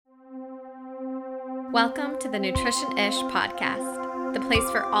Welcome to the Nutrition-ish podcast, the place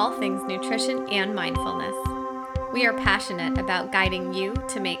for all things nutrition and mindfulness. We are passionate about guiding you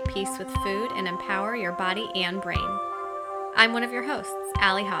to make peace with food and empower your body and brain. I'm one of your hosts,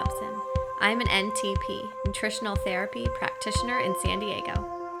 Allie Hobson. I'm an NTP, nutritional therapy practitioner in San Diego.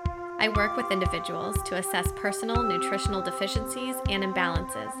 I work with individuals to assess personal nutritional deficiencies and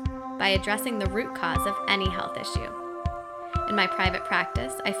imbalances by addressing the root cause of any health issue. In my private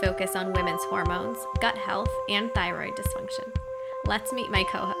practice, I focus on women's hormones, gut health, and thyroid dysfunction. Let's meet my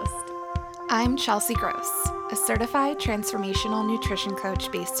co-host. I'm Chelsea Gross, a certified transformational nutrition coach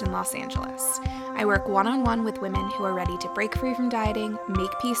based in Los Angeles. I work one-on-one with women who are ready to break free from dieting,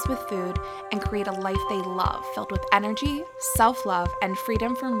 make peace with food, and create a life they love filled with energy, self-love, and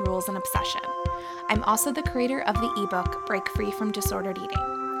freedom from rules and obsession. I'm also the creator of the ebook, Break Free from Disordered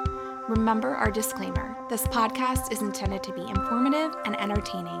Eating. Remember our disclaimer, this podcast is intended to be informative and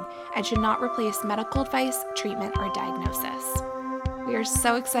entertaining and should not replace medical advice, treatment, or diagnosis. We are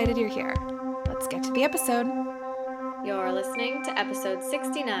so excited you're here. Let's get to the episode. You're listening to episode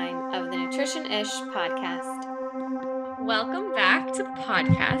 69 of the Nutrition-ish podcast. Welcome back to the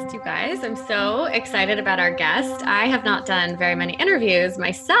podcast, you guys. I'm so excited about our guest. I have not done very many interviews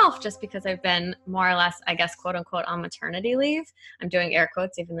myself just because I've been more or less, I guess, quote unquote, on maternity leave. I'm doing air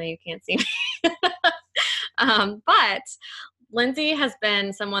quotes even though you can't see me. But Lindsay has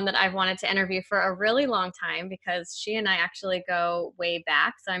been someone that I've wanted to interview for a really long time because she and I actually go way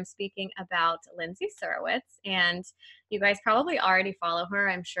back. So I'm speaking about Lindsay Surowitz, and you guys probably already follow her,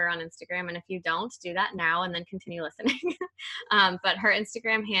 I'm sure, on Instagram. And if you don't, do that now and then continue listening. But her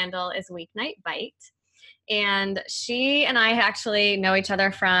Instagram handle is Weeknight Bite. And she and I actually know each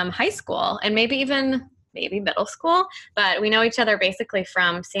other from high school and maybe middle school, but we know each other basically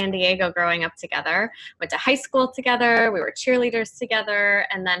from San Diego growing up together, went to high school together, we were cheerleaders together,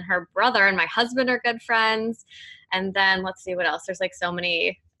 and then her brother and my husband are good friends. And then let's see what else. There's like so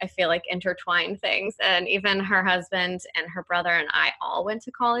many, I feel like, intertwined things. And even her husband and her brother and I all went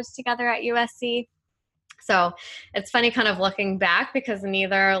to college together at USC. So it's funny kind of looking back because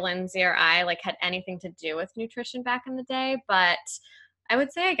neither Lindsay or I had anything to do with nutrition back in the day, but I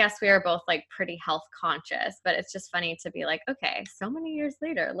would say, I guess we are both pretty health conscious, but it's just funny to be like, okay, so many years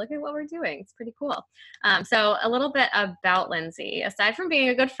later, look at what we're doing. It's pretty cool. So a little bit about Lindsay. Aside from being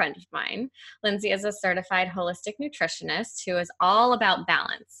a good friend of mine, Lindsay is a certified holistic nutritionist who is all about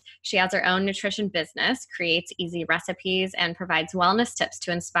balance. She has her own nutrition business, creates easy recipes, and provides wellness tips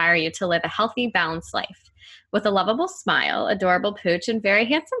to inspire you to live a healthy, balanced life. With a lovable smile, adorable pooch, and very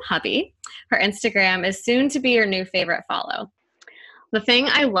handsome hubby, her Instagram is soon to be your new favorite follow. The thing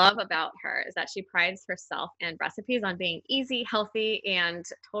I love about her is that she prides herself and recipes on being easy, healthy, and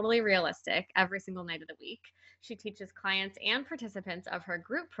totally realistic every single night of the week. She teaches clients and participants of her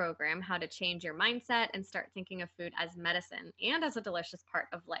group program how to change your mindset and start thinking of food as medicine and as a delicious part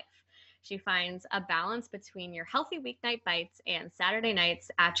of life. She finds a balance between your healthy weeknight bites and Saturday nights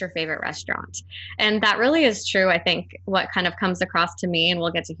at your favorite restaurant. And that really is true, I think, what kind of comes across to me, and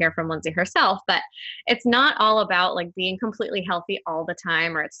we'll get to hear from Lindsay herself, but it's not all about being completely healthy all the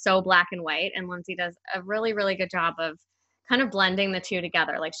time, or it's so black and white. And Lindsay does a really, really good job of kind of blending the two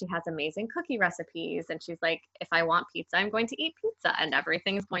together. She has amazing cookie recipes, and she's like, if I want pizza, I'm going to eat pizza and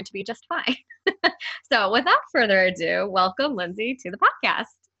everything is going to be just fine. So without further ado, welcome Lindsay to the podcast.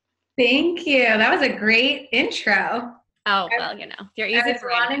 Thank you. That was a great intro. Oh, well, you're easy. I was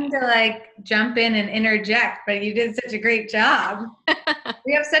wanting to jump in and interject, but you did such a great job.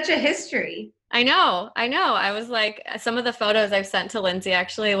 We have such a history. I know. I was some of the photos I've sent to Lindsay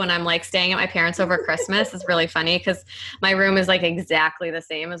actually when I'm staying at my parents over Christmas is really funny because my room is exactly the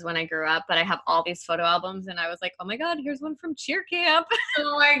same as when I grew up, but I have all these photo albums and I was like, oh my God, here's one from cheer camp.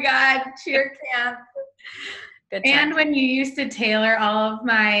 Oh my God, cheer camp. Good time. And when you used to tailor all of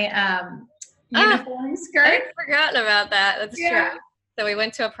my uniform skirts. I'd forgotten about that. That's true. So we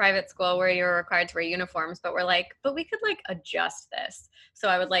went to a private school where you were required to wear uniforms, but we're but we could adjust this. So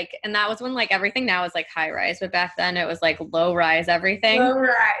I would and that was when everything now is high rise, but back then it was low rise everything. Low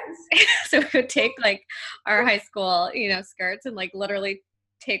rise. So we would take our high school, skirts and literally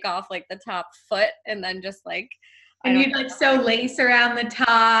take off the top foot and then just and you'd sew lace around the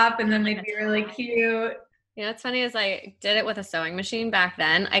top and then they'd be really cute. What's funny is I did it with a sewing machine back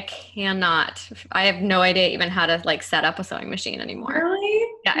then. I have no idea even how to set up a sewing machine anymore. Really?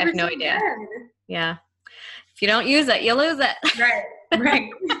 Yeah, I have no idea. Yeah. If you don't use it, you lose it. Right.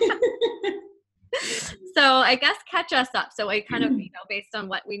 So I guess catch us up. So I kind of, based on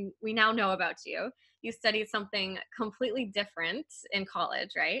what we now know about you, you studied something completely different in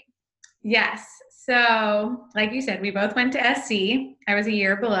college, right? Yes. So, like you said, we both went to SC. I was a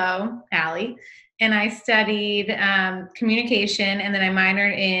year below Allie, and I studied communication, and then I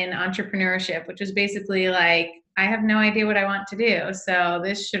minored in entrepreneurship, which was basically like, I have no idea what I want to do, so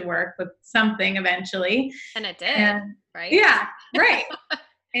this should work with something eventually. And it did, right? Yeah, right.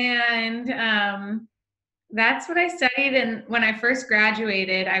 And that's what I studied. And when I first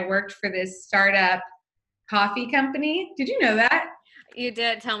graduated, I worked for this startup coffee company. Did you know that? You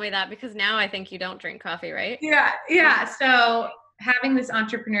did tell me that, because now I think you don't drink coffee, right? Yeah. So having this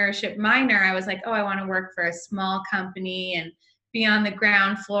entrepreneurship minor, I was like, oh, I want to work for a small company and be on the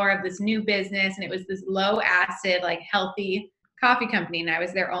ground floor of this new business. And it was this low acid, like healthy coffee company. And I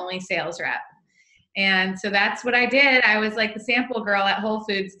was their only sales rep. And so that's what I did. I was like the sample girl at Whole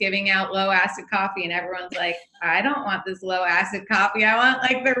Foods giving out low acid coffee. And everyone's like, I don't want this low acid coffee. I want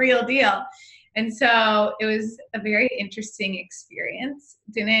like the real deal. And so it was a very interesting experience.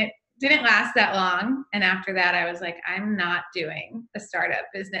 Didn't last that long. And after that, I was like, I'm not doing a startup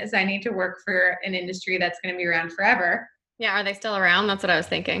business. I need to work for an industry that's going to be around forever. Yeah. Are they still around? That's what I was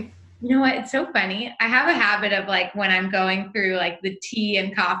thinking. You know what? It's so funny. I have a habit of like when I'm going through like the tea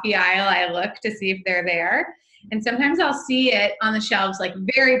and coffee aisle, I look to see if they're there. And sometimes I'll see it on the shelves like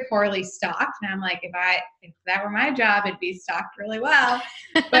very poorly stocked. And I'm like, if that were my job, it'd be stocked really well.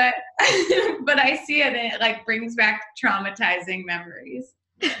 But but I see it and it like brings back traumatizing memories.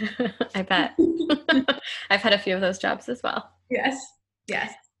 I bet. I've had a few of those jobs as well. Yes.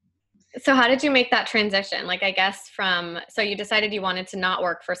 So how did you make that transition? Like, I guess so you decided you wanted to not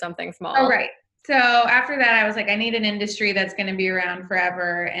work for something small. Oh, right. So after that, I was like, I need an industry that's going to be around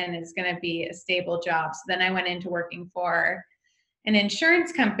forever and is going to be a stable job. So then I went into working for an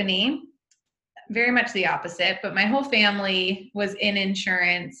insurance company, very much the opposite, but my whole family was in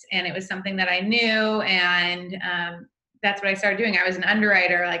insurance and it was something that I knew. And that's what I started doing. I was an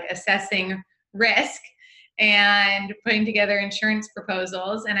underwriter, like assessing risk and putting together insurance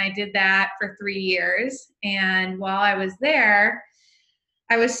proposals. And I did that for 3 years. And while I was there,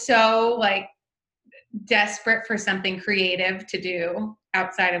 I was so like desperate for something creative to do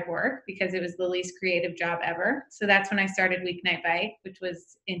outside of work because it was the least creative job ever. So that's when I started Weeknight Bite, which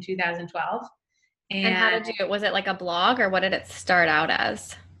was in 2012. And how did you, was it like a blog or what did it start out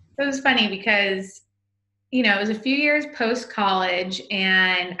as? It was funny because, you know, it was a few years post-college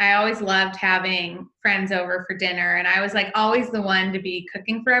and I always loved having friends over for dinner. And I was like always the one to be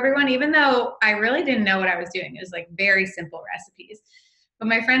cooking for everyone, even though I really didn't know what I was doing. It was like very simple recipes. But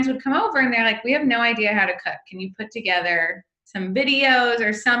my friends would come over and they're like, we have no idea how to cook. Can you put together some videos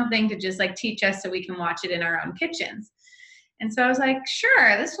or something to just like teach us so we can watch it in our own kitchens? And so I was like,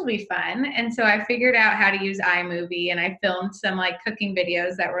 sure, this will be fun. And so I figured out how to use iMovie and I filmed some like cooking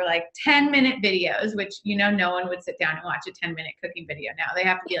videos that were like 10-minute videos, which, you know, no one would sit down and watch a 10-minute cooking video now. They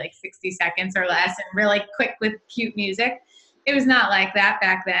have to be like 60 seconds or less and really quick with cute music. It was not like that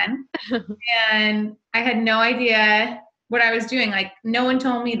back then. And I had no idea what I was doing. Like no one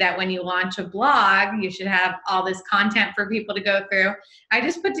told me that when you launch a blog, you should have all this content for people to go through. I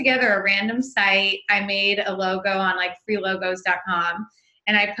just put together a random site. I made a logo on like freelogos.com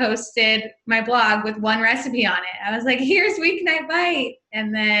and I posted my blog with one recipe on it. I was like, here's Weeknight Bite.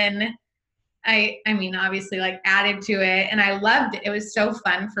 And then I mean, obviously like added to it and I loved it. It was so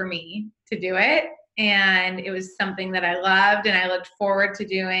fun for me to do it. And it was something that I loved and I looked forward to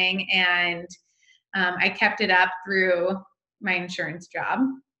doing. And I kept it up through my insurance job.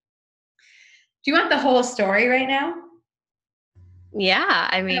 Do you want the whole story right now? Yeah,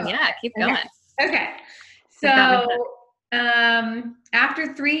 I mean, yeah, keep going. Okay. So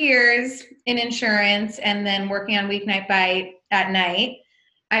after 3 years in insurance and then working on Weeknight Bite at night,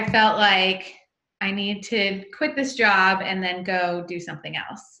 I felt like I need to quit this job and then go do something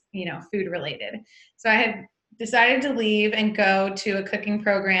else, you know, food related. So I had decided to leave and go to a cooking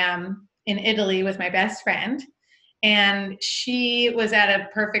program in Italy with my best friend. And she was at a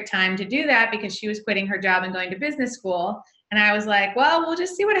perfect time to do that because she was quitting her job and going to business school. And I was like, well, we'll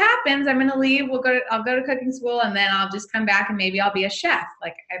just see what happens. I'm going to leave. I'll go to cooking school and then I'll just come back and maybe I'll be a chef.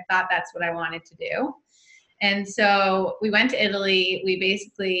 Like I thought that's what I wanted to do. And so we went to Italy. We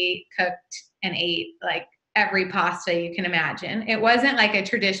basically cooked and ate like every pasta you can imagine. It wasn't like a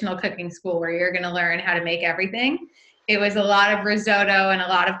traditional cooking school where you're going to learn how to make everything. It was a lot of risotto and a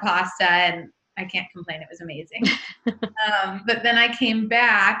lot of pasta, and I can't complain. It was amazing. But then I came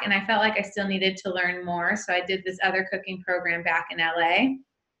back, and I felt like I still needed to learn more, so I did this other cooking program back in LA.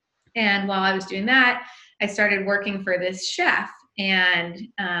 And while I was doing that, I started working for this chef and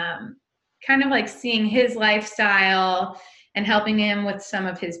kind of like seeing his lifestyle and helping him with some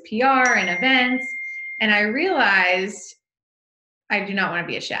of his PR and events. And I realized I do not want to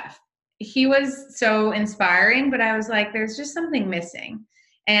be a chef. he was so inspiring, but I was like, there's just something missing.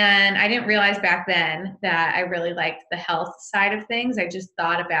 And I didn't realize back then that I really liked the health side of things. I just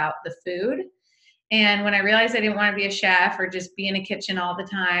thought about the food. And when I realized I didn't want to be a chef or just be in a kitchen all the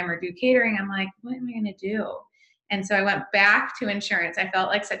time or do catering, I'm like, what am I going to do? And so I went back to insurance. I felt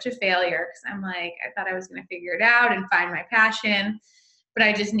like such a failure because I'm like, I thought I was going to figure it out and find my passion, but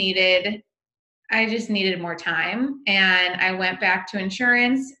I just needed more time. And I went back to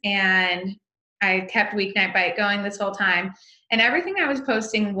insurance and I kept Weeknight Bite going this whole time. And everything I was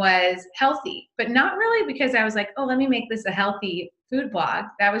posting was healthy, but not really because I was like, oh, let me make this a healthy food blog.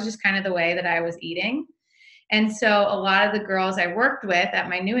 That was just kind of the way that I was eating. And so a lot of the girls I worked with at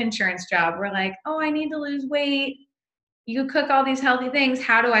my new insurance job were like, oh, I need to lose weight. You cook all these healthy things.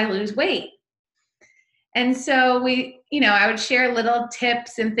 How do I lose weight? And so I would share little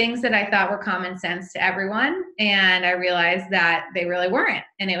tips and things that I thought were common sense to everyone. And I realized that they really weren't.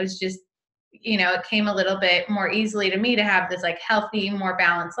 And it was just, it came a little bit more easily to me to have this like healthy, more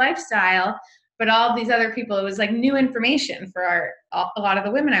balanced lifestyle. But all of these other people, it was like new information for a lot of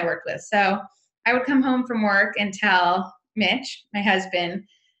the women I worked with. So I would come home from work and tell Mitch, my husband,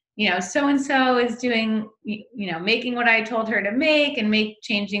 so-and-so is doing, making what I told her to make and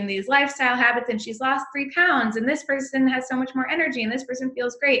changing these lifestyle habits. And she's lost 3 pounds. And this person has so much more energy and this person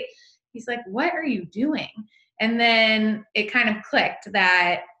feels great. He's like, what are you doing? And then it kind of clicked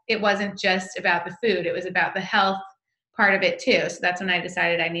that it wasn't just about the food. It was about the health part of it too. So that's when I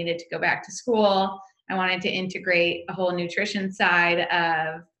decided I needed to go back to school. I wanted to integrate a whole nutrition side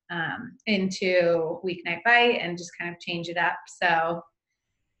of into Weeknight Bite and just kind of change it up. So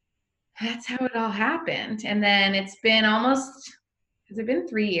that's how it all happened. And then has it been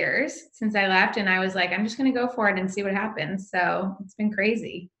 3 years since I left? And I was like, I'm just going to go for it and see what happens. So it's been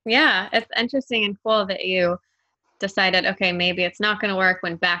crazy. Yeah, it's interesting and cool that you decided, okay, maybe it's not going to work,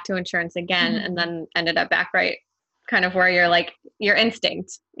 went back to insurance again, and then ended up back right kind of where you're like, your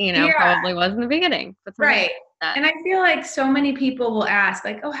instinct, probably was in the beginning. Right. And I feel like so many people will ask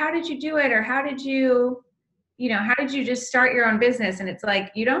like, oh, how did you do it? Or how did you just start your own business? And it's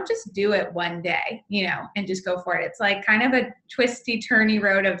like, you don't just do it one day, and just go for it. It's like kind of a twisty, turny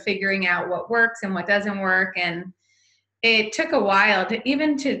road of figuring out what works and what doesn't work. And it took a while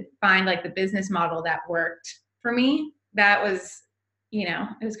to find like the business model that worked for me. That was,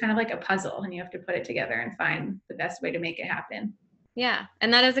 it was kind of like a puzzle and you have to put it together and find the best way to make it happen. Yeah.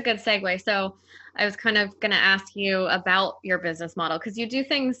 And that is a good segue. So I was kind of going to ask you about your business model because you do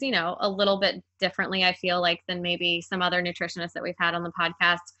things, a little bit differently, I feel like, than maybe some other nutritionists that we've had on the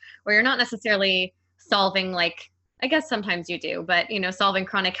podcast, where you're not necessarily solving, like, I guess sometimes you do, but, solving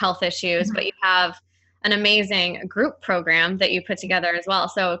chronic health issues, but you have an amazing group program that you put together as well.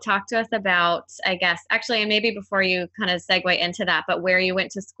 So talk to us about, I guess, actually, and maybe before you kind of segue into that, but where you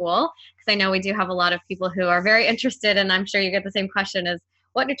went to school, because I know we do have a lot of people who are very interested, and I'm sure you get the same question as,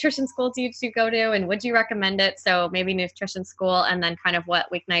 what nutrition school did you go to and would you recommend it? So maybe nutrition school, and then kind of what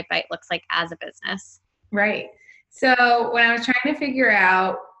Weeknight Bite looks like as a business. Right. So when I was trying to figure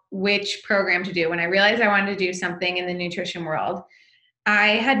out which program to do, when I realized I wanted to do something in the nutrition world, I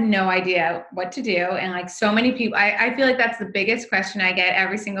had no idea what to do. And like so many people, I feel like that's the biggest question I get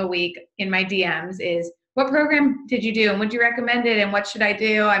every single week in my DMs is, what program did you do? And would you recommend it? And what should I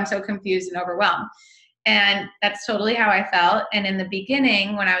do? I'm so confused and overwhelmed. And that's totally how I felt. And in the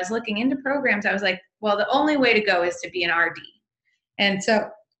beginning, when I was looking into programs, I was like, well, the only way to go is to be an RD. And so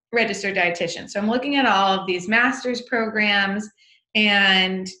registered dietitian. So I'm looking at all of these master's programs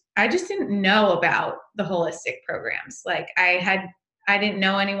and I just didn't know about the holistic programs. Like I didn't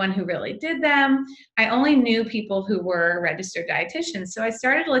know anyone who really did them. I only knew people who were registered dietitians. So I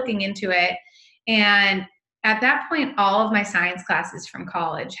started looking into it. And at that point, all of my science classes from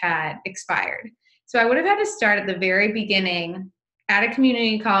college had expired. So I would have had to start at the very beginning at a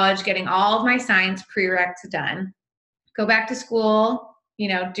community college, getting all of my science prereqs done, go back to school,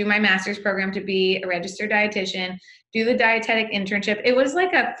 do my master's program to be a registered dietitian, do the dietetic internship. It was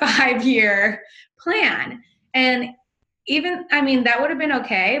like a 5-year plan. And that would have been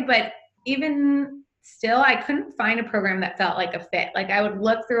okay, but even still, I couldn't find a program that felt like a fit. Like I would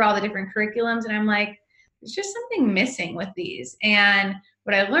look through all the different curriculums and I'm like, there's just something missing with these. And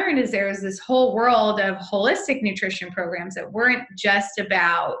what I learned is there was this whole world of holistic nutrition programs that weren't just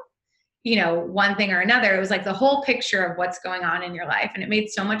about, one thing or another. It was like the whole picture of what's going on in your life. And it made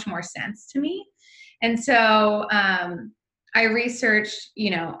so much more sense to me. And so, I researched,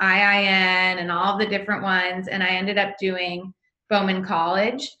 IIN and all the different ones, and I ended up doing Bowman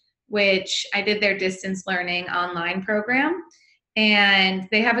College, which I did their distance learning online program. And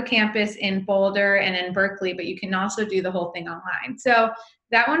they have a campus in Boulder and in Berkeley, but you can also do the whole thing online. So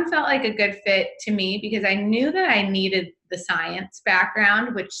that one felt like a good fit to me because I knew that I needed the science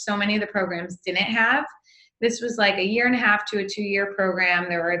background, which so many of the programs didn't have. This was like a 1.5 to a 2-year program.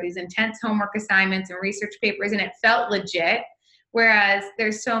 There were these intense homework assignments and research papers, and it felt legit. Whereas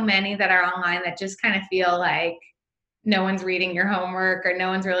there's so many that are online that just kind of feel like no one's reading your homework or no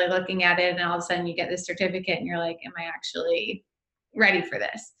one's really looking at it. And all of a sudden you get this certificate and you're like, am I actually ready for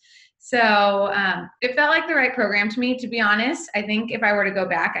this? So it felt like the right program to me, to be honest. I think if I were to go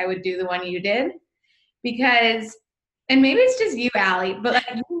back, I would do the one you did because, and maybe it's just you, Allie, but like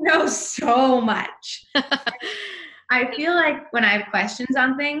you know so much. I feel like when I have questions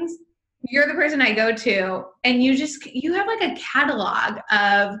on things, you're the person I go to, and you have like a catalog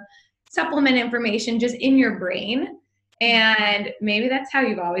of supplement information just in your brain. And maybe that's how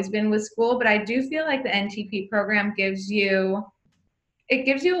you've always been with school, but I do feel like the NTP program gives you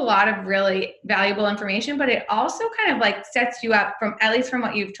a lot of really valuable information, but it also kind of like sets you up from, at least from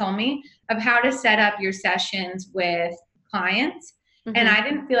what you've told me, of how to set up your sessions with clients. Mm-hmm. And I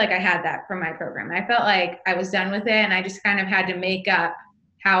didn't feel like I had that from my program. I felt like I was done with it and I just kind of had to make up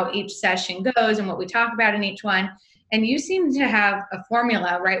how each session goes and what we talk about in each one. And you seem to have a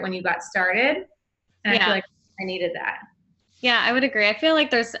formula right when you got started. And I feel like I needed that. Yeah, I would agree. I feel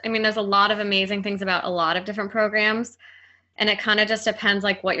like there's a lot of amazing things about a lot of different programs. And it kind of just depends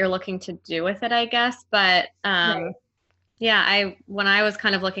like what you're looking to do with it, I guess. But right. Yeah, when I was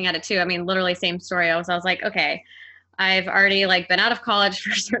kind of looking at it too, I mean, literally same story. I was like, okay, I've already like been out of college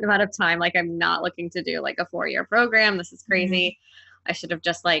for a certain amount of time. Like I'm not looking to do like a 4-year program. This is crazy. Mm-hmm. I should have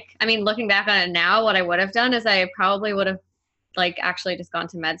just looking back on it now, what I would have done is I probably would have like actually just gone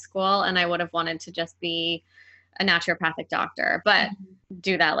to med school and I would have wanted to just be a naturopathic doctor, but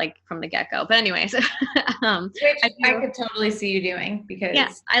do that like from the get-go. But anyways, which I could totally see you doing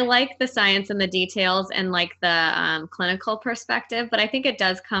because I like the science and the details and like the clinical perspective, but I think it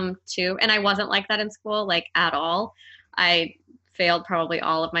does come to, and I wasn't like that in school, like at all. I failed probably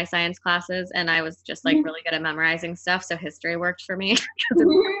all of my science classes and I was just like really good at memorizing stuff. So history worked for me because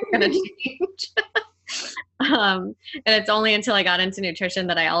it's going to change. And it's only until I got into nutrition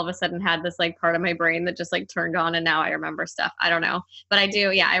that I all of a sudden had this like part of my brain that just like turned on and now I remember stuff. I don't know, but I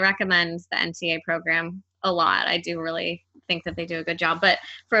do. Yeah. I recommend the NTA program a lot. I do really think that they do a good job, but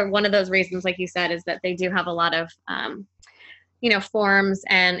for one of those reasons, like you said, is that they do have a lot of, forms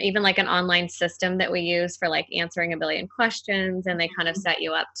and even like an online system that we use for like answering a billion questions. And they kind of set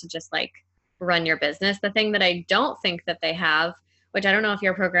you up to just like run your business. The thing that I don't think that they have, which I don't know if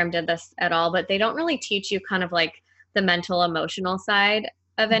your program did this at all, but they don't really teach you kind of like the mental, emotional side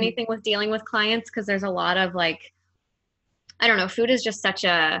of anything with dealing with clients. Cause there's a lot of like, I don't know, food is just such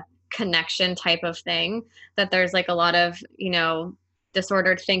a connection type of thing that there's like a lot of,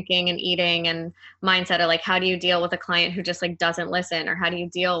 disordered thinking and eating and mindset of like, how do you deal with a client who just like doesn't listen? Or how do you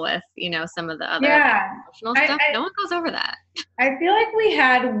deal with, some of the other emotional stuff? No one goes over that. I feel like we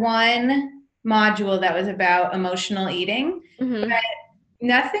had one module that was about emotional eating, but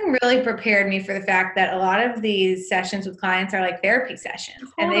nothing really prepared me for the fact that a lot of these sessions with clients are like therapy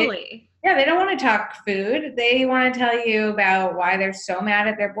sessions. Totally. And they don't want to talk food. They want to tell you about why they're so mad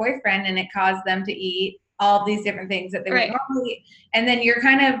at their boyfriend and it caused them to eat all of these different things that they would normally eat. And then you're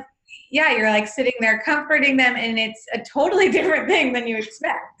kind of, you're like sitting there comforting them and it's a totally different thing than you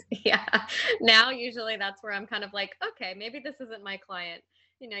expect. Yeah. Now, usually that's where I'm kind of like, okay, maybe this isn't my client.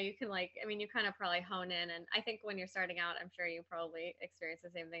 You can you kind of probably hone in. And I think when you're starting out, I'm sure you probably experience the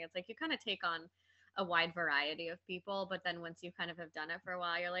same thing. It's like you kind of take on a wide variety of people, but then once you kind of have done it for a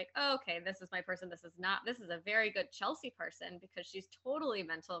while, you're like, oh, okay, this is my person. This is a very good Chelsea person because she's totally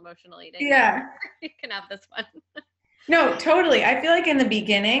mental, emotional eating. Yeah. You can have this one. No, totally. I feel like in the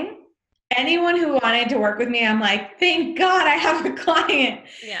beginning, anyone who wanted to work with me, I'm like, thank God I have a client.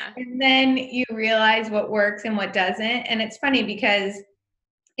 Yeah. And then you realize what works and what doesn't. And it's funny because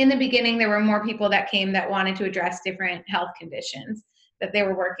in the beginning, there were more people that came that wanted to address different health conditions that they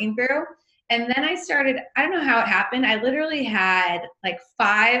were working through. And then I don't know how it happened. I literally had like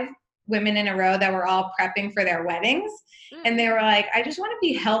 5 women in a row that were all prepping for their weddings. And they were like, I just want to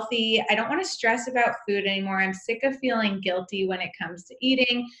be healthy. I don't want to stress about food anymore. I'm sick of feeling guilty when it comes to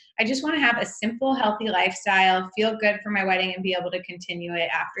eating. I just want to have a simple, healthy lifestyle, feel good for my wedding and be able to continue it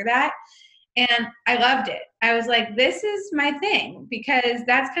after that. And I loved it. I was like, this is my thing because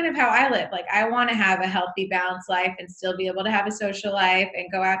that's kind of how I live. Like I want to have a healthy, balanced life and still be able to have a social life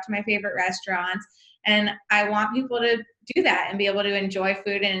and go out to my favorite restaurants. And I want people to do that and be able to enjoy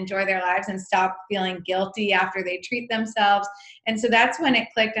food and enjoy their lives and stop feeling guilty after they treat themselves. And so that's when it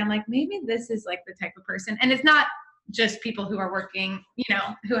clicked. I'm like, maybe this is like the type of person. And it's not just people who are working,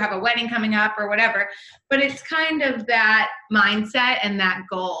 who have a wedding coming up or whatever. But it's kind of that mindset and that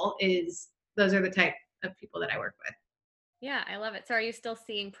goal those are the type of people that I work with. Yeah, I love it. So are you still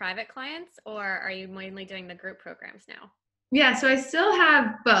seeing private clients, or are you mainly doing the group programs now? Yeah, so I still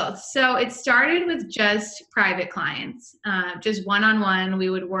have both. So it started with just private clients, just one-on-one. We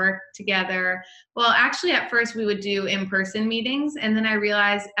would work together. Well, actually, at first we would do in-person meetings. And then I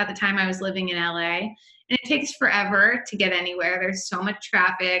realized at the time I was living in LA, and it takes forever to get anywhere. There's so much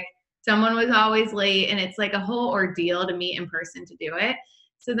traffic. Someone was always late, and it's like a whole ordeal to meet in person to do it.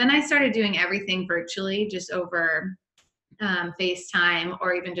 So then I started doing everything virtually, just over FaceTime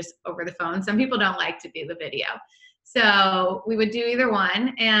or even just over the phone. Some people don't like to do the video. So we would do either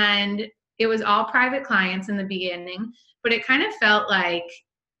one, and it was all private clients in the beginning, but it kind of felt like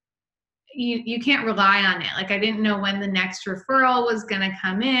you can't rely on it. Like I didn't know when the next referral was going to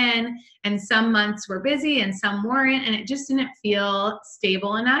come in, and some months were busy and some weren't, and it just didn't feel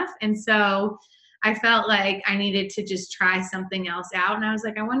stable enough. And so I felt like I needed to just try something else out. And I was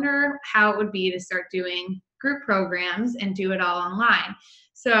like, I wonder how it would be to start doing group programs and do it all online.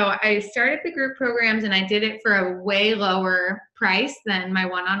 So I started the group programs, and I did it for a way lower price than my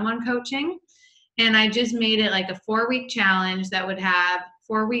one-on-one coaching. And I just made it like a 4-week challenge that would have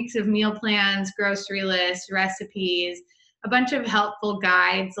 4 weeks of meal plans, grocery lists, recipes, a bunch of helpful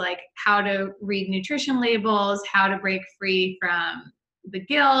guides, like how to read nutrition labels, how to break free from the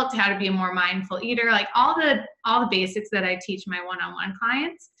guilt, how to be a more mindful eater, like all the basics that I teach my one-on-one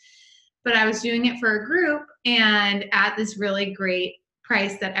clients. But I was doing it for a group and at this really great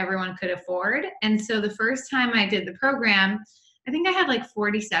price that everyone could afford. And so the first time I did the program, I think I had like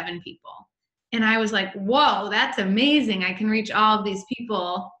 47 people. And I was like, whoa, that's amazing. I can reach all of these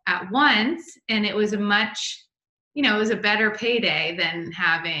people at once. And it was it was a better payday than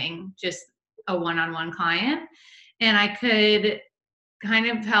having just a one-on-one client. And I could kind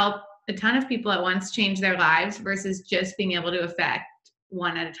of help a ton of people at once change their lives versus just being able to affect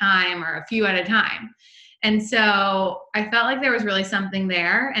one at a time or a few at a time. And so I felt like there was really something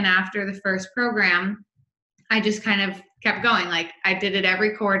there. And after the first program, I just kind of kept going. Like I did it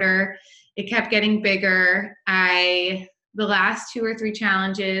every quarter. It kept getting bigger. The last 2 or 3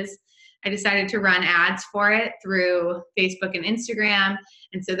 challenges, I decided to run ads for it through Facebook and Instagram.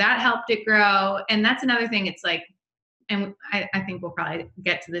 And so that helped it grow. And that's another thing. It's like, and I think we'll probably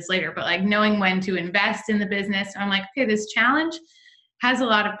get to this later, but like knowing when to invest in the business. So I'm like, okay, this challenge has a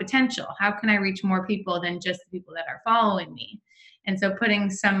lot of potential. How can I reach more people than just the people that are following me? And so putting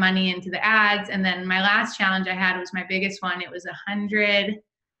some money into the ads. And then my last challenge I had was my biggest one. It was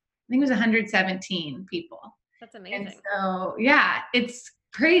 117 people. That's amazing. And so, yeah, it's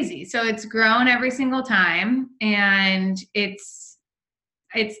crazy. So it's grown every single time. And it's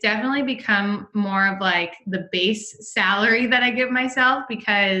definitely become more of like the base salary that I give myself,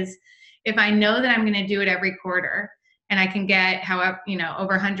 because if I know that I'm going to do it every quarter and I can get over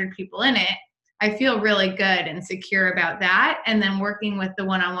 100 people in it, I feel really good and secure about that. And then working with the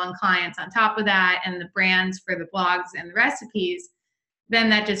one-on-one clients on top of that and the brands for the blogs and the recipes, then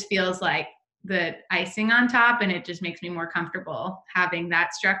that just feels like the icing on top, and it just makes me more comfortable having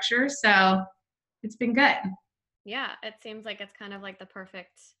that structure. So it's been good. Yeah, it seems like it's kind of like the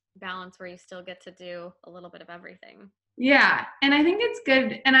perfect balance where you still get to do a little bit of everything. Yeah, and I think it's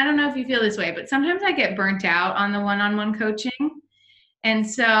good. And I don't know if you feel this way, but sometimes I get burnt out on the one-on-one coaching. And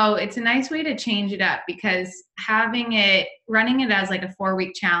so it's a nice way to change it up, because running it as like a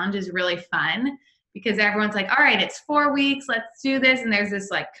 4-week challenge is really fun, because everyone's like, all right, it's 4 weeks, let's do this. And there's this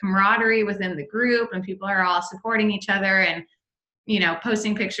like camaraderie within the group, and people are all supporting each other and,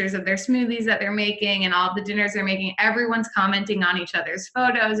 posting pictures of their smoothies that they're making and all of the dinners they're making. Everyone's commenting on each other's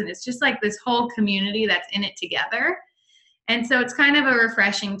photos. And it's just like this whole community that's in it together. And so it's kind of a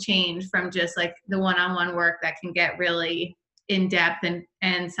refreshing change from just like the one-on-one work that can get really in depth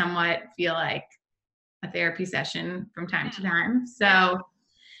and somewhat feel like a therapy session from time to time. So,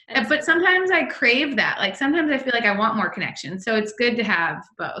 but sometimes I crave that. Like sometimes I feel like I want more connection. So it's good to have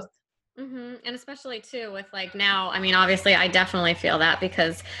both. Mm-hmm. And especially too with like now, I mean, obviously I definitely feel that,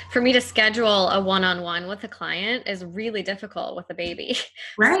 because for me to schedule a one-on-one with a client is really difficult with a baby.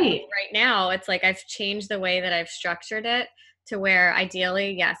 Right. So right now it's like I've changed the way that I've structured it to where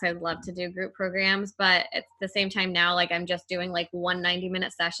ideally, yes, I'd love to do group programs, but at the same time now, like I'm just doing like one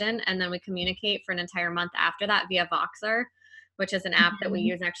 90-minute session, and then we communicate for an entire month after that via Voxer, which is an app that we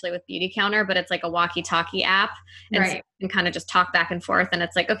use actually with Beauty Counter, but it's like a walkie-talkie app. And so you can kind of just talk back and forth. And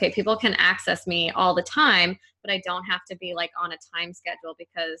it's like, okay, people can access me all the time, but I don't have to be like on a time schedule,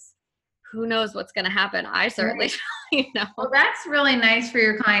 because who knows what's going to happen? I certainly, know. Well, that's really nice for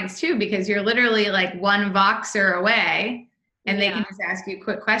your clients too, because you're literally like one Voxer away and they can just ask you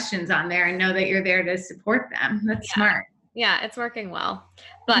quick questions on there and know that you're there to support them. That's smart. Yeah, it's working well.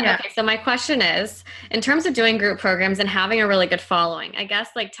 But okay, so my question is, in terms of doing group programs and having a really good following, I guess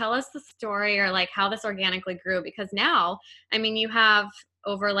like tell us the story or like how this organically grew, because now, I mean, you have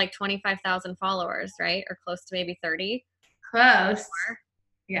over like 25,000 followers, right? Or close to maybe 30. Close.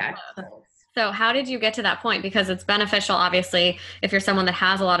 Yeah, close. So how did you get to that point? Because it's beneficial, obviously, if you're someone that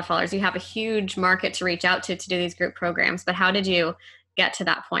has a lot of followers, you have a huge market to reach out to do these group programs. But how did you get to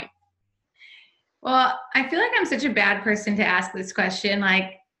that point? Well, I feel like I'm such a bad person to ask this question.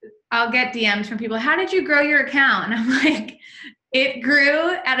 Like, I'll get DMs from people, how did you grow your account? And I'm like, it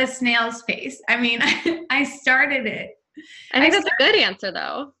grew at a snail's pace. I mean, I started it. I think that's a good answer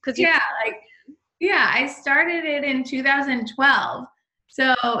though. I started it in 2012.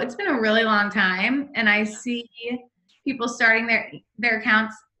 So it's been a really long time. And I see people starting their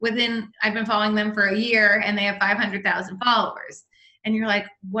accounts I've been following them for a year and they have 500,000 followers. And you're like,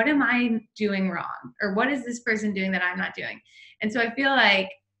 what am I doing wrong? Or what is this person doing that I'm not doing? And so I feel like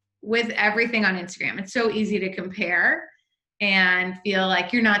with everything on Instagram, it's so easy to compare and feel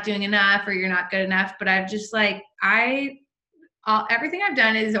like you're not doing enough or you're not good enough. But I've just like, everything I've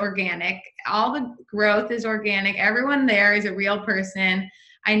done is organic. All the growth is organic. Everyone there is a real person.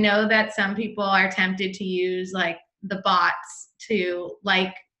 I know that some people are tempted to use like the bots to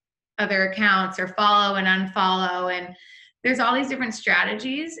like other accounts or follow and unfollow. And there's all these different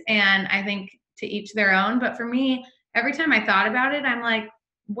strategies, and I think to each their own. But for me, every time I thought about it, I'm like,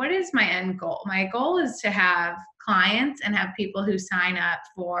 what is my end goal? My goal is to have clients and have people who sign up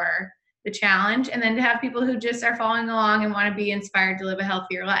for the challenge, and then to have people who just are following along and want to be inspired to live a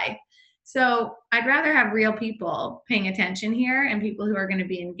healthier life. So I'd rather have real people paying attention here and people who are going to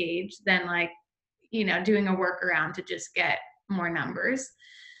be engaged than like, doing a workaround to just get more numbers.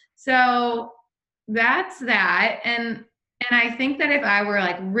 So that's that. And I think that if I were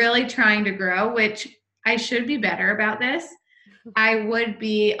like really trying to grow, which I should be better about this, I would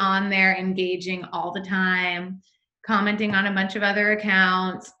be on there engaging all the time, commenting on a bunch of other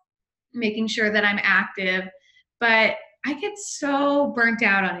accounts, making sure that I'm active. But I get so burnt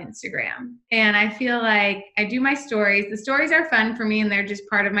out on Instagram. And I feel like I do my stories. The stories are fun for me and they're just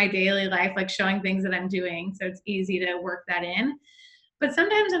part of my daily life, like showing things that I'm doing. So it's easy to work that in. But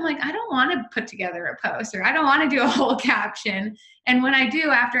sometimes I'm like, I don't want to put together a post, or I don't want to do a whole caption. And when I do,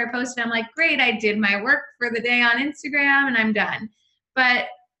 after I post it, I'm like, great, I did my work for the day on Instagram and I'm done. But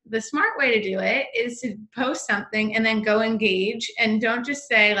the smart way to do it is to post something and then go engage, and don't just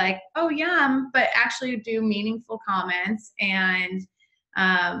say like, oh, yum, but actually do meaningful comments and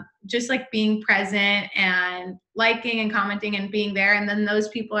just like being present and liking and commenting and being there. And then those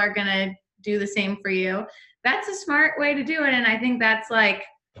people are going to do the same for you. That's a smart way to do it. And I think that's like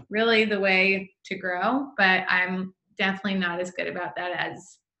really the way to grow, but I'm definitely not as good about that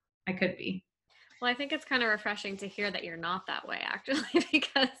as I could be. Well, I think it's kind of refreshing to hear that you're not that way, actually,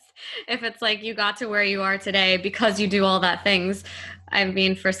 because if it's like you got to where you are today because you do all that things, I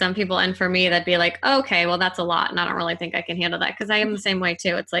mean, for some people and for me, that'd be like, oh, okay, well, that's a lot. And I don't really think I can handle that, because I am the same way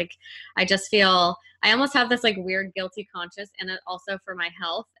too. It's like, I just feel, I almost have this like weird guilty conscience, and it also for my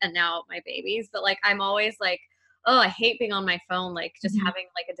health and now my babies. But like, I'm always like, oh, I hate being on my phone, like just having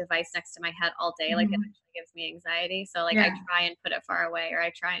like a device next to my head all day. Like it actually gives me anxiety. So like I try and put it far away, or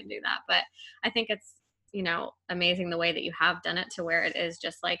I try and do that. But I think it's, amazing the way that you have done it to where it is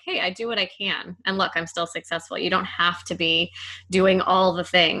just like, hey, I do what I can. And look, I'm still successful. You don't have to be doing all the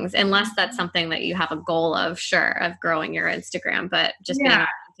things unless that's something that you have a goal of, sure, of growing your Instagram. But just being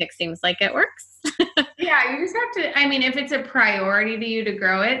authentic seems like it works. Yeah, you just have to, I mean, if it's a priority to you to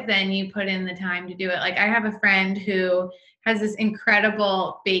grow it, then you put in the time to do it. Like I have a friend who has this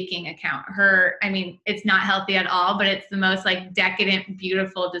incredible baking account. It's not healthy at all, but it's the most like decadent,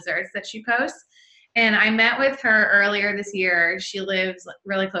 beautiful desserts that she posts. And I met with her earlier this year. She lives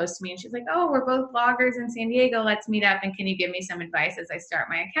really close to me, and she's like, oh, we're both bloggers in San Diego. Let's meet up, and can you give me some advice as I start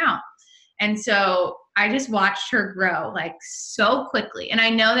my account? And so I just watched her grow like so quickly. And I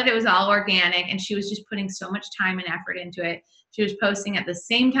know that it was all organic, and she was just putting so much time and effort into it. She was posting at the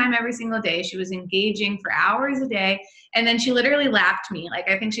same time every single day. She was engaging for hours a day. And then she literally lapped me. Like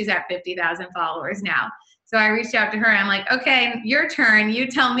I think she's at 50,000 followers now. So I reached out to her. I'm like, okay, your turn. You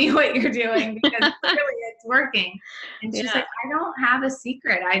tell me what you're doing, because clearly it's working. And she's like, I don't have a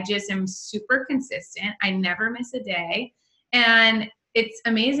secret. I just am super consistent. I never miss a day. And it's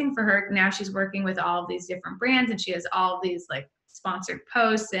amazing for her. Now she's working with all of these different brands, and she has all of these like sponsored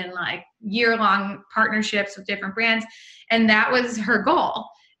posts and like year-long partnerships with different brands. And that was her goal.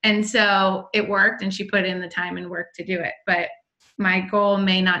 And so it worked, and she put in the time and work to do it. But my goal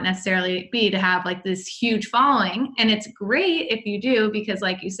may not necessarily be to have like this huge following. And it's great if you do, because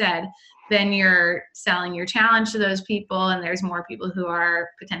like you said, then you're selling your challenge to those people, and there's more people who are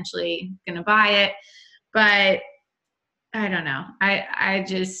potentially going to buy it. But I don't know.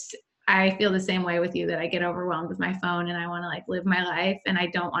 I feel the same way with you, that I get overwhelmed with my phone and I want to like live my life, and I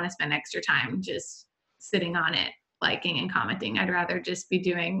don't want to spend extra time just sitting on it, liking and commenting. I'd rather just be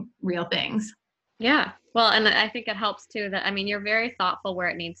doing real things. Yeah. Well, and I think it helps too that, I mean, you're very thoughtful where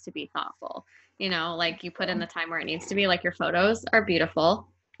it needs to be thoughtful. Like you put in the time where it needs to be. Like your photos are beautiful.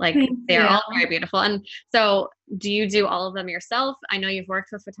 Like Thank they're you. all very beautiful. And so do you do all of them yourself? I know you've worked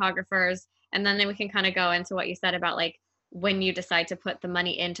with photographers, and then we can kind of go into what you said about like when you decide to put the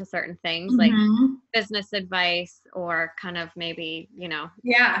money into certain things, like Mm-hmm. business advice, or kind of maybe, Yeah.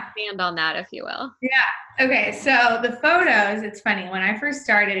 expand on that, if you will. Yeah. Okay. So the photos, it's funny. When I first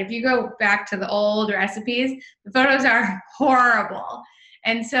started, if you go back to the old recipes, the photos are horrible.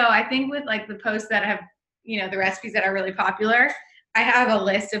 And so I think with like the posts that have, the recipes that are really popular, I have a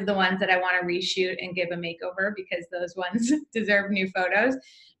list of the ones that I want to reshoot and give a makeover, because those ones deserve new photos.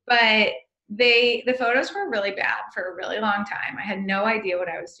 But the photos were really bad for a really long time. I had no idea what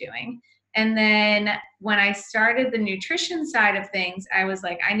I was doing. And then when I started the nutrition side of things, I was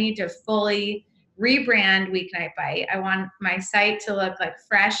like, I need to fully rebrand Weeknight Bite. I want my site to look like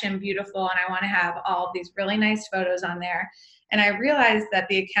fresh and beautiful, and I want to have all of these really nice photos on there. And I realized that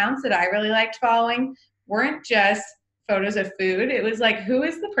the accounts that I really liked following weren't just photos of food. It was like, who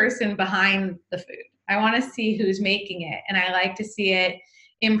is the person behind the food? I want to see who's making it, and I like to see it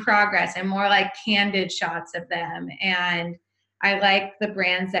in progress and more like candid shots of them. And I like the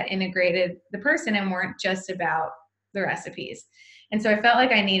brands that integrated the person and weren't just about the recipes. And so I felt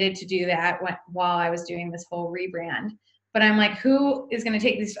like I needed to do that while I was doing this whole rebrand. But I'm like, who is going to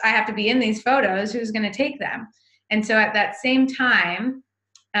take these? I have to be in these photos. Who's going to take them? And so at that same time,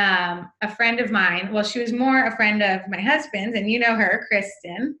 a friend of mine, well, she was more a friend of my husband's, and you know her,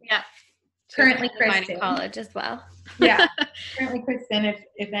 Kristen. Yeah. Currently Kristen. In college as well. Yeah. Currently Kristen,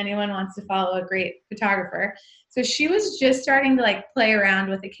 if anyone wants to follow a great photographer. So she was just starting to like play around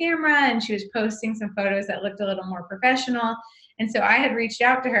with the camera, and she was posting some photos that looked a little more professional. And so I had reached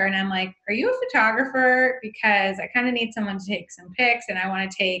out to her, and I'm like, are you a photographer? Because I kind of need someone to take some pics, and I want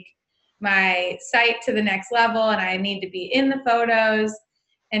to take my site to the next level, and I need to be in the photos.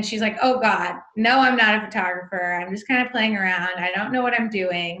 And she's like, oh God, no, I'm not a photographer. I'm just kind of playing around. I don't know what I'm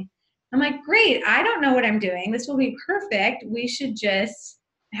doing. I'm like, great, I don't know what I'm doing. This will be perfect. We should just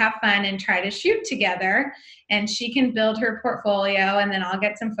have fun and try to shoot together. And she can build her portfolio, and then I'll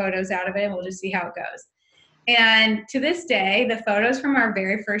get some photos out of it, and we'll just see how it goes. And to this day, the photos from our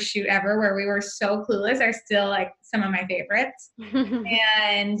very first shoot ever, where we were so clueless, are still like some of my favorites.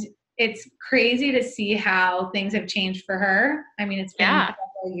 And it's crazy to see how things have changed for her. I mean, it's been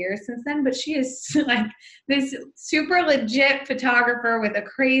several years since then, but she is like this super legit photographer with a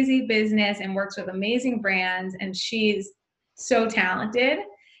crazy business and works with amazing brands, and she's so talented.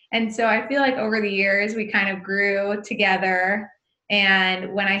 And so I feel like over the years, we kind of grew together.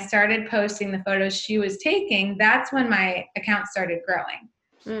 And when I started posting the photos she was taking, that's when my account started growing.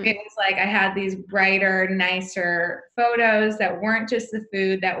 It was like I had these brighter, nicer photos that weren't just the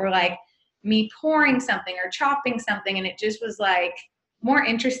food, that were like me pouring something or chopping something, and it just was like more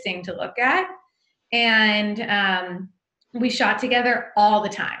interesting to look at. And we shot together all the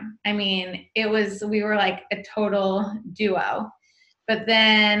time. I mean, we were like a total duo. But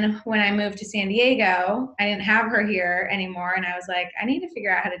then when I moved to San Diego, I didn't have her here anymore, and I was like, I need to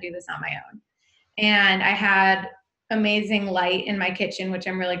figure out how to do this on my own. And I had amazing light in my kitchen, which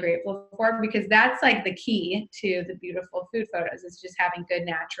I'm really grateful for, because that's like the key to the beautiful food photos, is just having good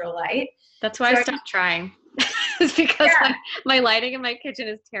natural light. That's why I stopped trying. It's because my lighting in my kitchen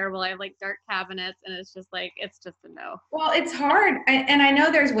is terrible. I have like dark cabinets, and it's just a no. Well, it's hard. And I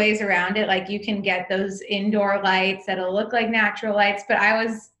know there's ways around it. Like you can get those indoor lights that'll look like natural lights. But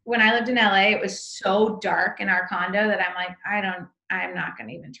when I lived in LA, it was so dark in our condo that I'm like, I'm not going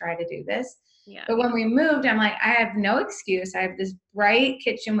to even try to do this. Yeah. But when we moved, I'm like, I have no excuse. I have this bright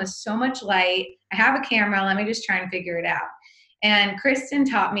kitchen with so much light. I have a camera. Let me just try and figure it out. And Kristen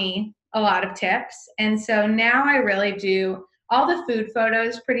taught me a lot of tips. And so now I really do, all the food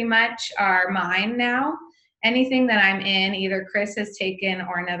photos pretty much are mine now. Anything that I'm in, either Chris has taken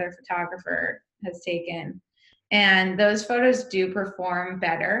or another photographer has taken. And those photos do perform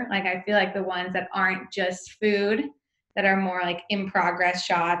better. Like I feel like the ones that aren't just food, that are more like in progress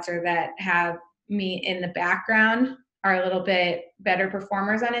shots, or that have me in the background, are a little bit better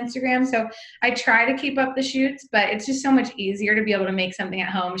performers on Instagram. So I try to keep up the shoots, but it's just so much easier to be able to make something at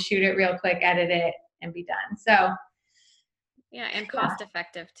home, shoot it real quick, edit it, and be done. So yeah, and cost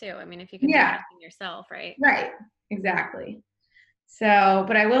effective too. I mean, if you can do yeah, everything yourself, right? right, exactly. So,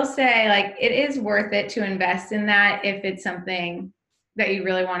 but I will say, like, it is worth it to invest in that if it's something that you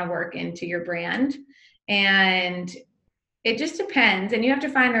really want to work into your brand. And it just depends. And you have to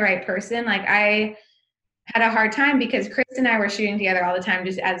find the right person. Like, I had a hard time because Chris and I were shooting together all the time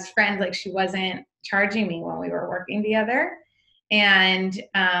just as friends. Like, she wasn't charging me when we were working together. And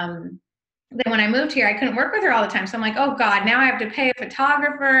then when I moved here, I couldn't work with her all the time. So I'm like, oh God, now I have to pay a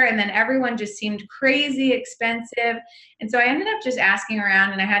photographer. And then everyone just seemed crazy expensive. And so I ended up just asking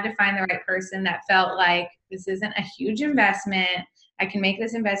around, and I had to find the right person that felt like this isn't a huge investment. I can make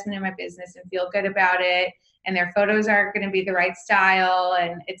this investment in my business and feel good about it. And their photos are going to be the right style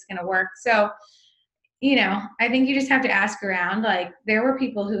and it's going to work. So, you know, I think you just have to ask around. Like, there were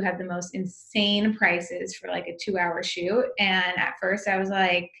people who had the most insane prices for like a 2-hour shoot. And at first I was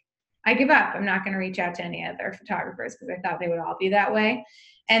like, I give up. I'm not going to reach out to any other photographers because I thought they would all be that way.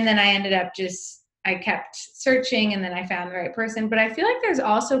 And then I ended up I kept searching, and then I found the right person. But I feel like there's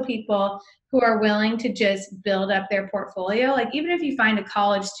also people who are willing to just build up their portfolio. Like, even if you find a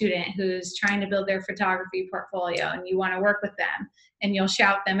college student who's trying to build their photography portfolio and you want to work with them and you'll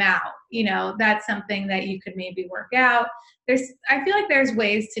shout them out, you know, that's something that you could maybe work out. I feel like there's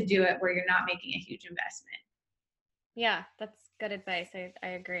ways to do it where you're not making a huge investment. Yeah, that's good advice. I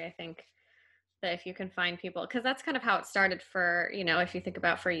agree. I think that if you can find people, because that's kind of how it started for, you know, if you think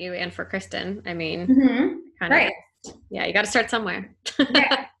about for you and for Kristen, I mean, kind Right. of, yeah, you got to start somewhere.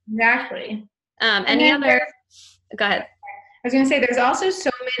 Yeah, exactly. Any other, go ahead. I was going to say, there's also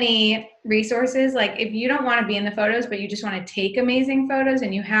so many resources. Like, if you don't want to be in the photos, but you just want to take amazing photos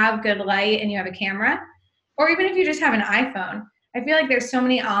and you have good light and you have a camera, or even if you just have an iPhone, I feel like there's so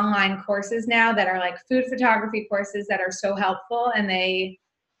many online courses now that are like food photography courses that are so helpful, and they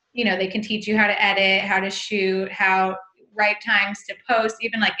can teach you how to edit, how to shoot, how right times to post,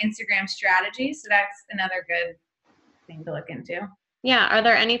 even like Instagram strategies. So that's another good thing to look into. Yeah. Are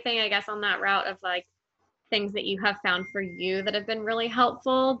there anything, I guess, on that route of like things that you have found for you that have been really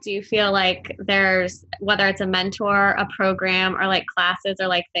helpful? Do you feel like there's, whether it's a mentor, a program, or like classes, or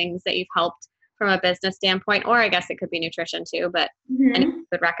like things that you've helped from a business standpoint, or I guess it could be nutrition too, but anything you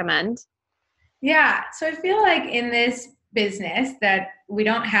would recommend? Yeah. So I feel like in this business that we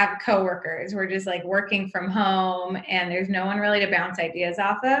don't have coworkers. We're just like working from home, and there's no one really to bounce ideas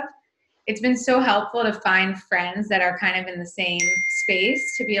off of. It's been so helpful to find friends that are kind of in the same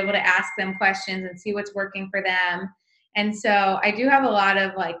space to be able to ask them questions and see what's working for them. And so I do have a lot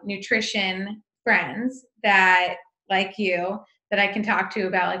of like nutrition friends that, like you, that I can talk to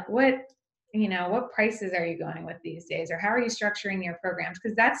about like what prices are you going with these days, or how are you structuring your programs?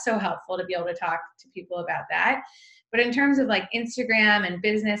 Because that's so helpful to be able to talk to people about that. But in terms of like Instagram and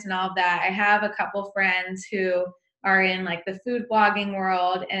business and all of that, I have a couple friends who are in like the food blogging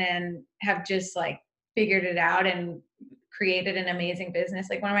world and have just like figured it out and created an amazing business.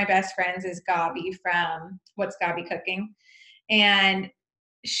 Like, one of my best friends is Gabi from What's Gabi Cooking. And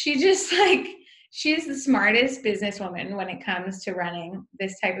she just like, she's the smartest businesswoman when it comes to running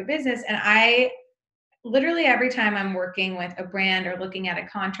this type of business. And I literally, every time I'm working with a brand or looking at a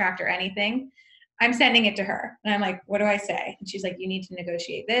contract or anything, I'm sending it to her. And I'm like, what do I say? And she's like, you need to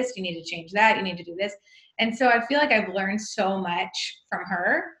negotiate this. You need to change that. You need to do this. And so I feel like I've learned so much from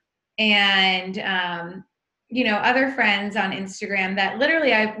her. And, other friends on Instagram that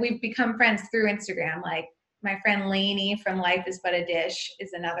literally we've become friends through Instagram. Like, my friend Lainey from Life is But a Dish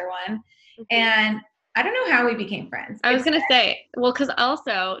is another one. Mm-hmm. And I don't know how we became friends. I was going to say, well, because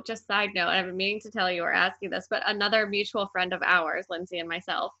also, just side note, I've been meaning to tell you or ask you this, but another mutual friend of ours, Lindsay and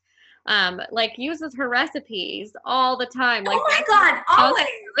myself, like uses her recipes all the time. Like, oh my God, always.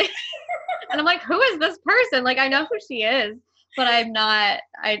 And I'm like, who is this person? Like, I know who she is, but I'm not,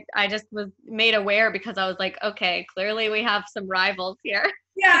 I just was made aware because I was like, okay, clearly we have some rivals here.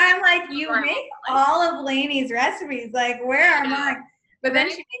 Yeah, I'm like, you make all of Lainey's recipes. Like, where are mine? But then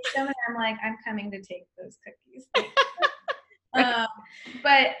she makes them, and I'm like, I'm coming to take those cookies.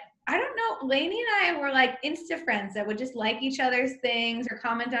 But I don't know. Lainey and I were like Insta friends that would just like each other's things or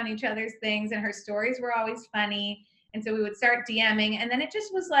comment on each other's things, and her stories were always funny. And so we would start DMing, and then it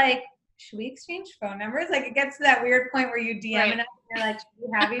just was like, should we exchange phone numbers? Like, it gets to that weird point where you DM and you're like, should we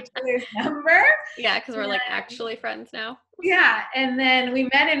have each other's number? Yeah, because we're like actually friends now. Yeah, and then we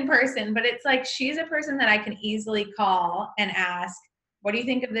met in person, but it's like, she's a person that I can easily call and ask, what do you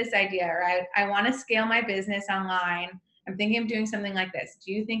think of this idea? Or I want to scale my business online. I'm thinking of doing something like this.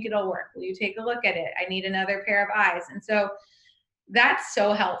 Do you think it'll work? Will you take a look at it? I need another pair of eyes. And so that's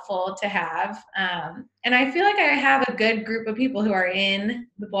so helpful to have. And I feel like I have a good group of people who are in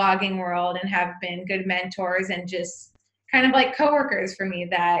the blogging world and have been good mentors and just kind of like coworkers for me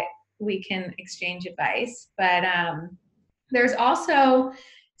that we can exchange advice. But there's also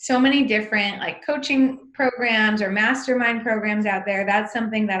so many different like coaching programs or mastermind programs out there. That's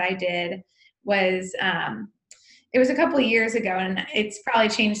something that I did was it was a couple of years ago, and it's probably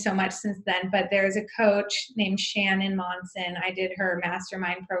changed so much since then, but there's a coach named Shannon Monson. I did her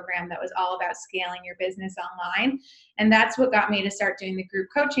mastermind program that was all about scaling your business online. And that's what got me to start doing the group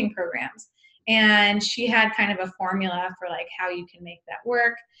coaching programs. And she had kind of a formula for like how you can make that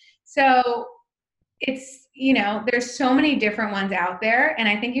work. So it's, you know, there's so many different ones out there, and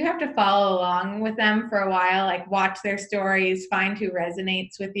I think you have to follow along with them for a while, like watch their stories, find who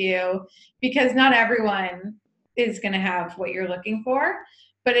resonates with you, because not everyone is going to have what you're looking for,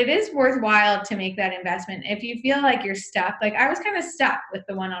 but it is worthwhile to make that investment. If you feel like you're stuck, like I was kind of stuck with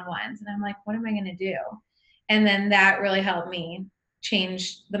the one-on-ones, and I'm like, what am I going to do? And then that really helped me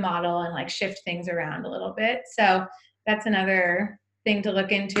change the model and like shift things around a little bit. So that's another thing to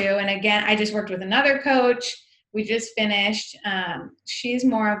look into. And again, I just worked with another coach. We just finished. She's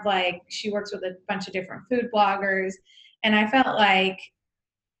more of like, she works with a bunch of different food bloggers. And I felt like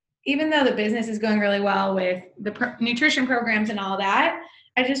even though the business is going really well with the nutrition programs and all that,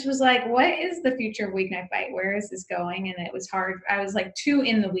 I just was like, what is the future of Weeknight Bite? Where is this going? And it was hard. I was like too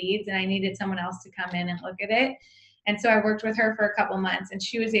in the weeds, and I needed someone else to come in and look at it. And so I worked with her for a couple months, and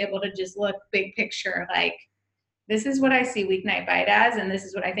she was able to just look big picture, like, this is what I see Weeknight Bite as, and this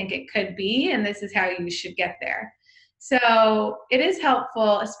is what I think it could be, and this is how you should get there. So it is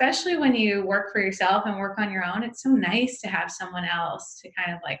helpful, especially when you work for yourself and work on your own. It's so nice to have someone else to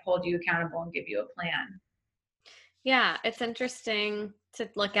kind of like hold you accountable and give you a plan. Yeah, it's interesting to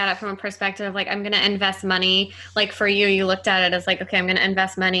look at it from a perspective of like, I'm going to invest money. Like for you, you looked at it as like, okay, I'm going to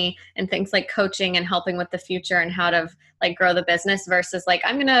invest money in things like coaching and helping with the future and how to like grow the business versus like,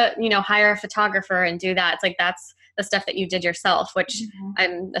 I'm going to, you know, hire a photographer and do that. It's like, that's the stuff that you did yourself, which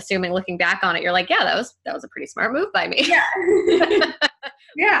I'm assuming looking back on it, you're like, yeah, that was a pretty smart move by me. Yeah.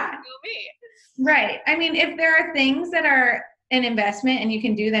 Yeah. Right. I mean, if there are things that are an investment and you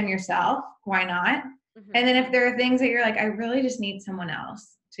can do them yourself, why not? Mm-hmm. And then if there are things that you're like, I really just need someone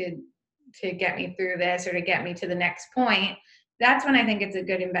else to get me through this or to get me to the next point, that's when I think it's a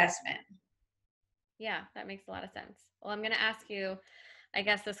good investment. Yeah, that makes a lot of sense. Well, I'm going to ask you, I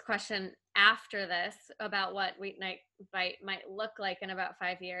guess, this question after this about what Weeknight Bite might look like in about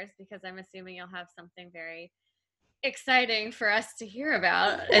 5 years, because I'm assuming you'll have something very exciting for us to hear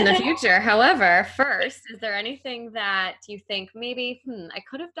about in the future. However, first, is there anything that you think maybe, I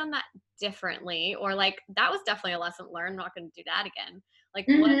could have done that differently, or like that was definitely a lesson learned, I'm not going to do that again? Like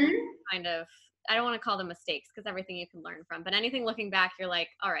what kind of, I don't want to call them mistakes because everything you can learn from, but anything looking back, you're like,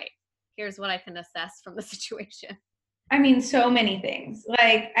 all right, here's what I can assess from the situation. I mean, so many things.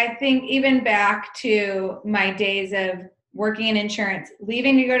 Like, I think even back to my days of working in insurance,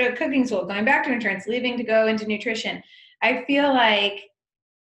 leaving to go to cooking school, going back to insurance, leaving to go into nutrition. I feel like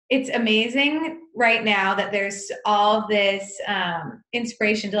it's amazing right now that there's all this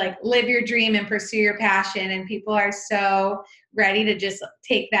inspiration to like live your dream and pursue your passion. And people are so ready to just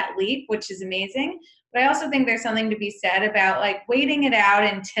take that leap, which is amazing. But I also think there's something to be said about like waiting it out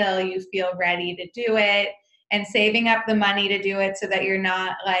until you feel ready to do it and saving up the money to do it so that you're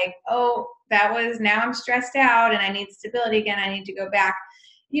not like, oh, now I'm stressed out and I need stability again. I need to go back,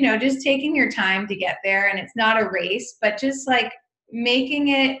 you know, just taking your time to get there. And it's not a race, but just like making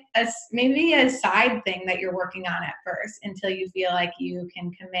it maybe a side thing that you're working on at first until you feel like you can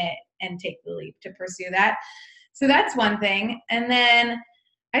commit and take the leap to pursue that. So that's one thing. And then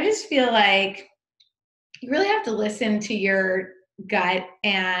I just feel like you really have to listen to your gut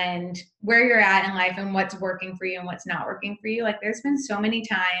and where you're at in life and what's working for you and what's not working for you. Like there's been so many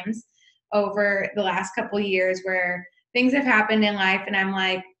times over the last couple of years where things have happened in life and I'm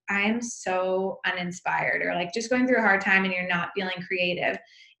like, I am so uninspired, or like just going through a hard time and you're not feeling creative.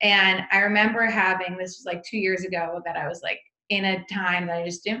 And I remember this was like 2 years ago, that I was like in a time that I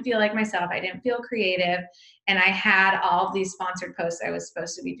just didn't feel like myself. I didn't feel creative. And I had all of these sponsored posts I was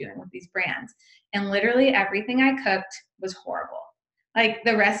supposed to be doing with these brands. And literally everything I cooked was horrible. Like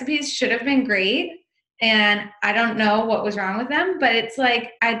the recipes should have been great. And I don't know what was wrong with them, but it's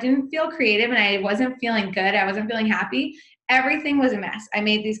like I didn't feel creative and I wasn't feeling good. I wasn't feeling happy. Everything was a mess. I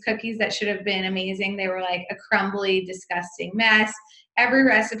made these cookies that should have been amazing. They were like a crumbly, disgusting mess. Every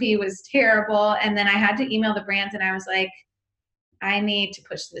recipe was terrible. And then I had to email the brands and I was like, I need to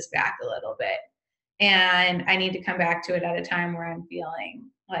push this back a little bit. And I need to come back to it at a time where I'm feeling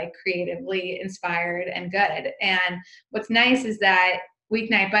like creatively inspired and good. And what's nice is that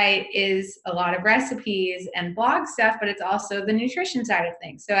Weeknight Bite is a lot of recipes and blog stuff, but it's also the nutrition side of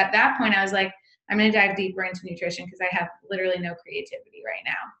things. So at that point, I was like, I'm going to dive deeper into nutrition because I have literally no creativity right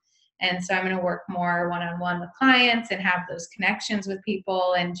now. And so I'm going to work more one-on-one with clients and have those connections with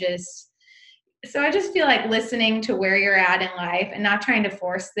people. And so I just feel like listening to where you're at in life and not trying to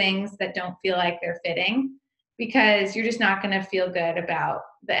force things that don't feel like they're fitting, because you're just not going to feel good about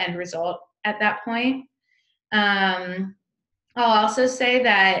the end result at that point. I'll also say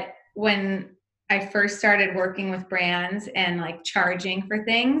that when I first started working with brands and like charging for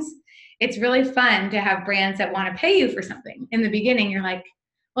things, it's really fun to have brands that want to pay you for something. In the beginning, you're like,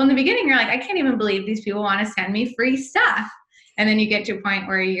 I can't even believe these people want to send me free stuff. And then you get to a point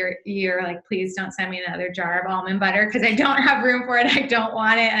where you're like, please don't send me another jar of almond butter because I don't have room for it. I don't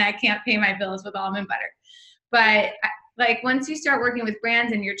want it. And I can't pay my bills with almond butter. But like once you start working with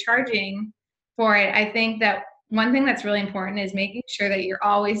brands and you're charging for it, I think that one thing that's really important is making sure that you're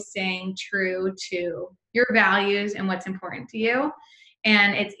always staying true to your values and what's important to you.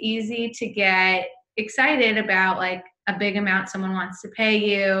 And it's easy to get excited about like a big amount someone wants to pay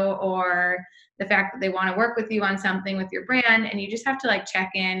you, or the fact that they want to work with you on something with your brand. And you just have to like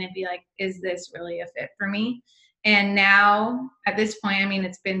check in and be like, is this really a fit for me? And now at this point, I mean,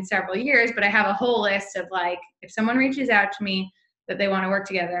 it's been several years, but I have a whole list of like, if someone reaches out to me that they want to work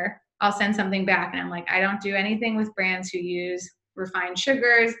together, I'll send something back. And I'm like, I don't do anything with brands who use refined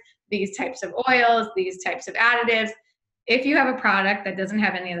sugars, these types of oils, these types of additives. If you have a product that doesn't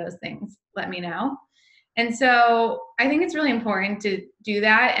have any of those things, let me know. And so I think it's really important to do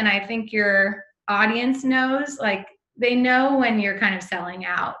that. And I think your audience knows, like they know when you're kind of selling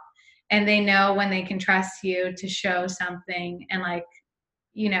out, and they know when they can trust you to show something and like,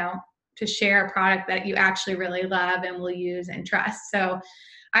 you know, to share a product that you actually really love and will use and trust. So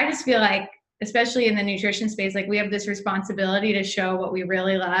I just feel like, especially in the nutrition space, like we have this responsibility to show what we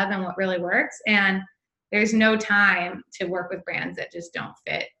really love and what really works. And there's no time to work with brands that just don't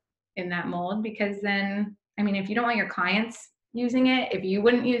fit in that mold, because then, I mean, if you don't want your clients using it, if you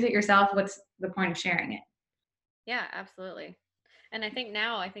wouldn't use it yourself, what's the point of sharing it? Yeah, absolutely. And I think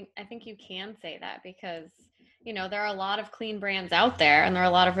now, I think you can say that because, you know, there are a lot of clean brands out there and there are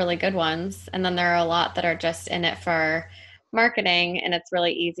a lot of really good ones. And then there are a lot that are just in it for marketing, and it's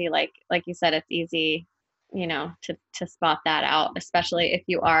really easy. Like you said, it's easy, you know, to spot that out, especially if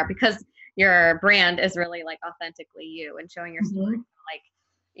you are, because your brand is really like authentically you and showing your story, like,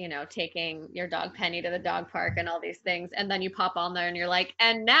 you know, taking your dog Penny to the dog park and all these things. And then you pop on there and you're like,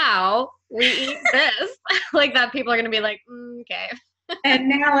 and now we eat this. Like that, people are going to be like, okay. And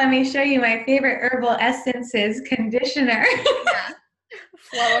now let me show you my favorite herbal essences conditioner. Yeah.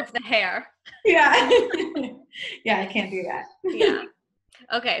 Flow of the hair. Yeah. Yeah, I can't do that. Yeah.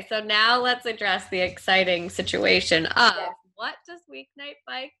 Okay, so now let's address the exciting situation of what does Weeknight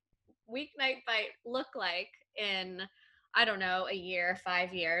Bite look like in, I don't know, a year,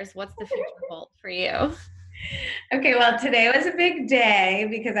 5 years? What's the future hold for you? Okay, well, today was a big day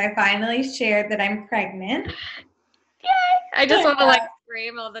because I finally shared that I'm pregnant. Yay! I just want to like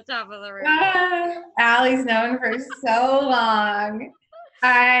scream on the top of the room. Allie's known for so long.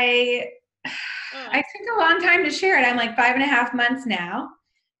 I took a long time to share it. I'm like 5.5 months now,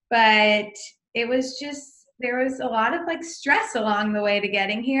 but it was just, there was a lot of like stress along the way to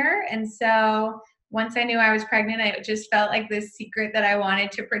getting here. And so once I knew I was pregnant, it just felt like this secret that I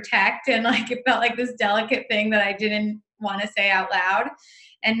wanted to protect. And like, it felt like this delicate thing that I didn't want to say out loud.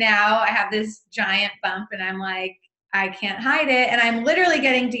 And now I have this giant bump and I'm like, I can't hide it. And I'm literally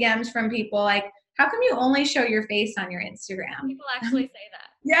getting DMs from people like, how come you only show your face on your Instagram? People actually say that.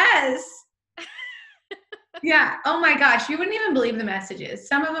 Yes. Yeah. Oh my gosh. You wouldn't even believe the messages.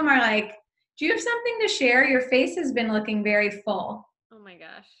 Some of them are like, do you have something to share? Your face has been looking very full. Oh my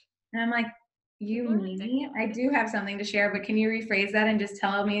gosh. And I'm like, you mean me? I do have something to share, but can you rephrase that and just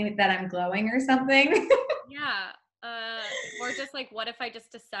tell me that I'm glowing or something? Yeah. Or just like, what if I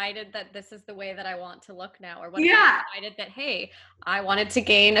just decided that this is the way that I want to look now? Or what if I decided that, hey, I wanted to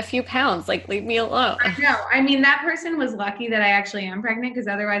gain a few pounds, like leave me alone. I know. I mean, that person was lucky that I actually am pregnant, because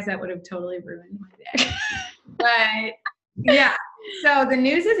otherwise that would have totally ruined my day. But yeah, so the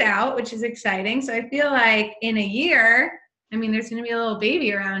news is out, which is exciting. So I feel like in a year, I mean, there's going to be a little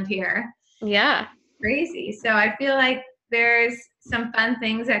baby around here. Yeah. Crazy. So I feel like there's some fun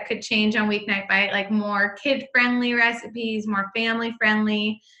things that could change on Weeknight Bite, like more kid-friendly recipes, more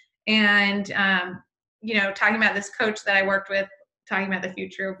family-friendly, and, you know, talking about this coach that I worked with, talking about the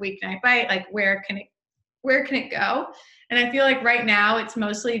future of Weeknight Bite, like where can it where can it go? And I feel like right now it's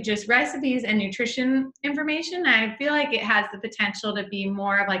mostly just recipes and nutrition information. And I feel like it has the potential to be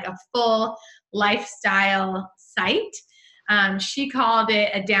more of like a full lifestyle site. She called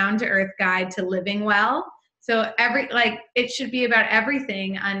it a down-to-earth guide to living well. So it should be about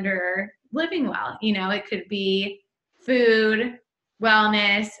everything under living well. It could be food,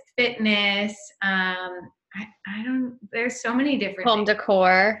 wellness, fitness. There's so many different Home things.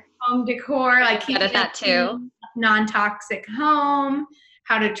 decor. Home decor, like Good at that too. non-toxic home,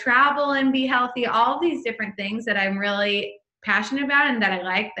 how to travel and be healthy, all these different things that I'm really passionate about and that I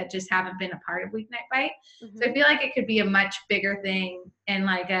like that just haven't been a part of Weeknight Bite. Mm-hmm. So I feel like it could be a much bigger thing and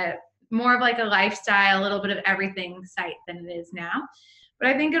like more of like a lifestyle, a little bit of everything site than it is now. But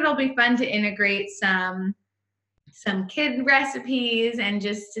I think it'll be fun to integrate some kid recipes and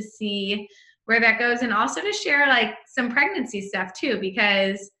just to see where that goes, and also to share like some pregnancy stuff too,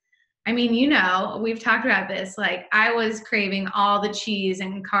 because I mean, we've talked about this, like I was craving all the cheese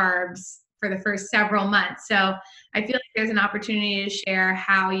and carbs for the first several months. So I feel like there's an opportunity to share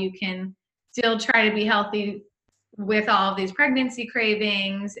how you can still try to be healthy with all of these pregnancy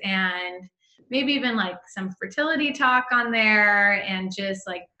cravings, and maybe even like some fertility talk on there, and just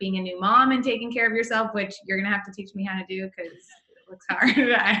like being a new mom and taking care of yourself, which you're going to have to teach me how to do because it looks hard.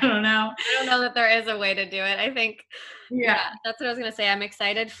 I don't know that there is a way to do it. I think, yeah, that's what I was going to say. I'm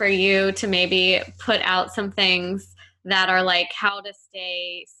excited for you to maybe put out some things that are like how to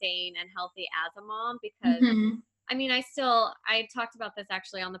stay sane and healthy as a mom, because mm-hmm. I mean, I talked about this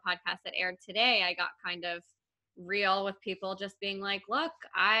actually on the podcast that aired today. I got kind of real with people just being like, look,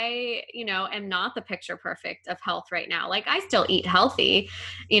 I, am not the picture perfect of health right now. Like I still eat healthy,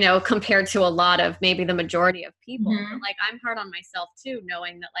 compared to a lot of maybe the majority of people. Mm-hmm. But like I'm hard on myself too,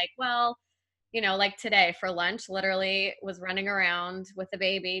 knowing that like, well, like today for lunch, literally was running around with the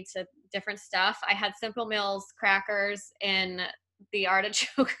baby to different stuff. I had Simple Meals crackers in the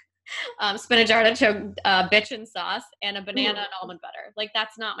artichoke spinach artichoke bitchin sauce and a banana and almond butter. Like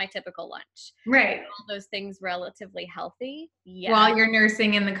that's not my typical lunch. Right. All those things relatively healthy. Yeah. While you're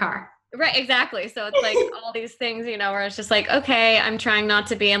nursing in the car. Right, exactly. So it's like all these things, where it's just like, okay, I'm trying not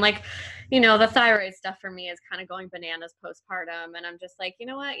to be, and like, the thyroid stuff for me is kind of going bananas postpartum, and I'm just like, you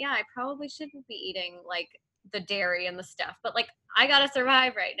know what? Yeah, I probably shouldn't be eating like the dairy and the stuff, but like I gotta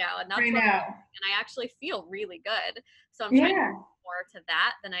survive right now, and that's I know. And I actually feel really good. So I'm trying to do more to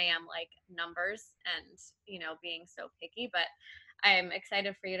that than I am like numbers and being so picky. But I'm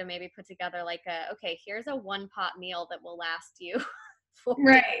excited for you to maybe put together like okay, here's a one pot meal that will last you for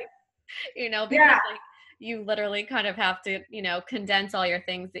right. Because like you literally kind of have to, condense all your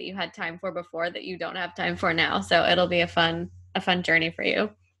things that you had time for before that you don't have time for now. So it'll be a fun journey for you.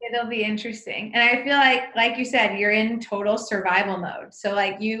 It'll be interesting. And I feel like you said, you're in total survival mode. So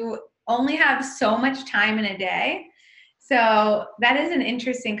like you only have so much time in a day. So that is an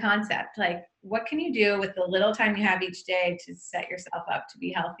interesting concept. Like what can you do with the little time you have each day to set yourself up to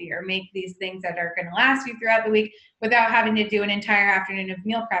be healthy, or make these things that are going to last you throughout the week without having to do an entire afternoon of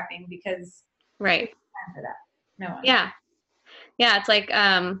meal prepping, because right. Time for that. No one. Yeah. Yeah. It's like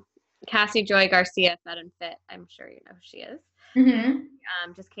Cassie Joy Garcia, Fed and Fit. I'm sure you know who she is. Mm-hmm.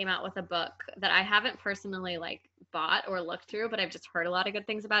 Just came out with a book that I haven't personally like bought or looked through, but I've just heard a lot of good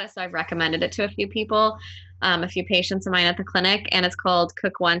things about it. So I've recommended it to a few people, a few patients of mine at the clinic, and it's called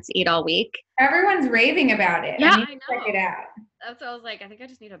Cook Once, Eat All Week. Everyone's raving about it. Yeah, I need to check it out. That's what I was like, I think I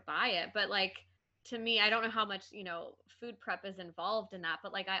just need to buy it. But like, to me, I don't know how much, food prep is involved in that,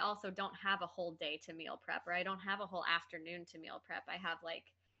 but like, I also don't have a whole day to meal prep, or I don't have a whole afternoon to meal prep. I have like,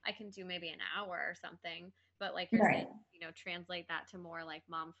 I can do maybe an hour or something, but like you're saying, translate that to more like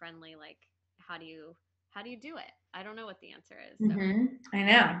mom friendly, like how do you do it? I don't know what the answer is. So I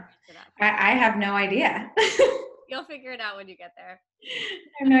know. I have no idea. You'll figure it out when you get there.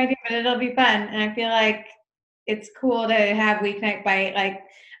 I have no idea, but it'll be fun. And I feel like it's cool to have Weeknight Bite. Like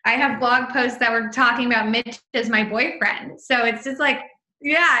I have blog posts that were talking about Mitch as my boyfriend. So it's just like,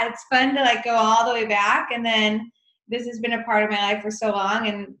 yeah, it's fun to like go all the way back. And then this has been a part of my life for so long,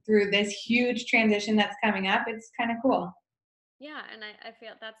 and through this huge transition that's coming up, it's kind of cool. Yeah, and I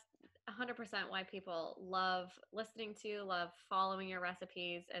feel that's 100% why people love listening to, love following your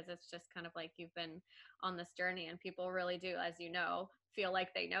recipes, as it's just kind of like you've been on this journey, and people really do, as you know, feel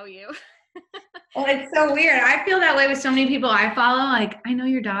like they know you. Well, it's so weird. I feel that way with so many people I follow. Like, I know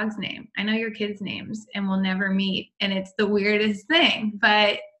your dog's name, I know your kids' names, and we'll never meet. And it's the weirdest thing,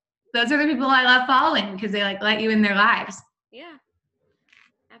 but those are the people I love following because they like let you in their lives. Yeah,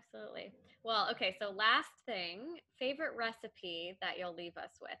 absolutely. Well, okay. So last thing, favorite recipe that you'll leave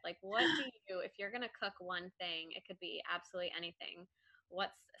us with. Like, what do you, if you're going to cook one thing, it could be absolutely anything.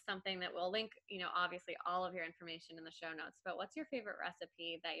 what's something that we'll link, obviously all of your information in the show notes, but what's your favorite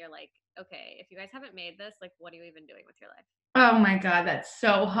recipe that you're like, okay, if you guys haven't made this, like, what are you even doing with your life? Oh my God, that's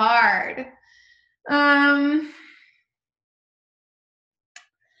so hard.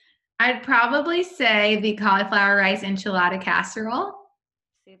 I'd probably say the cauliflower rice enchilada casserole.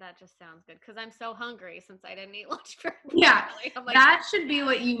 See, that just sounds good because I'm so hungry since I didn't eat lunch for Yeah, I'm like, that should be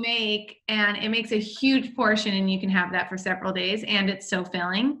what you make, and it makes a huge portion, and you can have that for several days, and it's so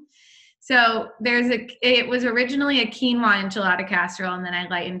filling. So it was originally a quinoa enchilada casserole, and then I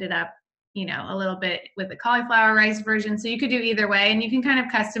lightened it up, a little bit with the cauliflower rice version. So you could do either way, and you can kind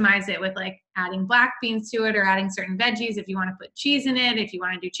of customize it with like adding black beans to it or adding certain veggies if you want to put cheese in it, if you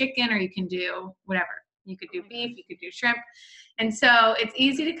want to do chicken, or you can do whatever. You could do beef, you could do shrimp. And so it's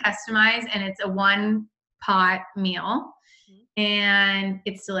easy to customize, and it's a one pot meal, and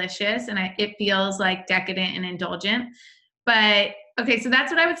it's delicious, and it feels like decadent and indulgent. But okay, so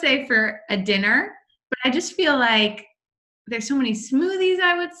that's what I would say for a dinner. But I just feel like there's so many smoothies,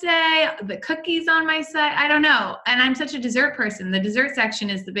 I would say, the cookies on my site. I don't know. And I'm such a dessert person. The dessert section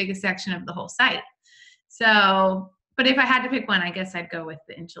is the biggest section of the whole site. So, but if I had to pick one, I guess I'd go with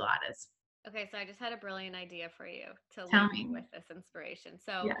the enchiladas. Okay, so I just had a brilliant idea for you to Tell link me. with this inspiration.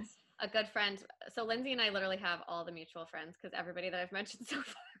 So Yes. a good friend, so Lindsay and I literally have all the mutual friends because everybody that I've mentioned so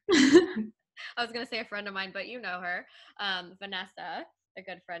far. I was going to say a friend of mine, but you know her, Vanessa, a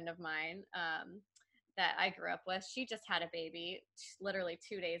good friend of mine that I grew up with. She just had a baby literally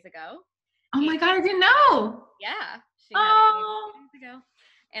 2 days ago. Oh my God, I didn't know. Yeah, she had a baby 2 days ago.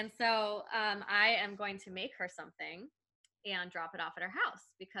 And so I am going to make her something and drop it off at her house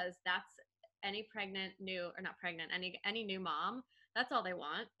because that's any new mom, that's all they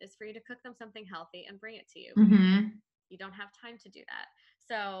want is for you to cook them something healthy and bring it to you. Mm-hmm. You don't have time to do that.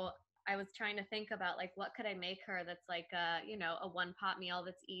 So I was trying to think about like, what could I make her that's like a one pot meal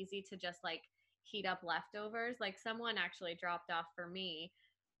that's easy to just like heat up leftovers. Like someone actually dropped off for me,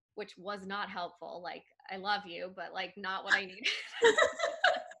 which was not helpful. Like, I love you, but like not what I needed.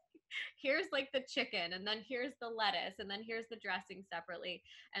 Here's like the chicken, and then here's the lettuce, and then here's the dressing separately.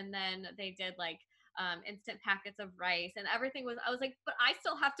 And then they did like instant packets of rice, and everything was, I was like, but I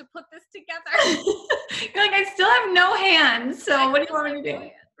still have to put this together. You're like, I still have no hands. So what do you want me to do?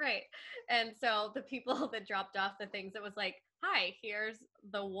 Right. And so the people that dropped off the things, it was like, hi, here's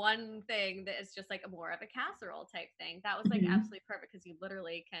the one thing that is just like more of a casserole type thing. That was like absolutely perfect because you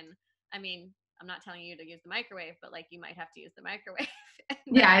literally can, I mean, I'm not telling you to use the microwave, but like you might have to use the microwave.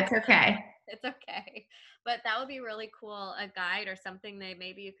 Yeah, it's okay. It's okay. But that would be really cool, a guide or something that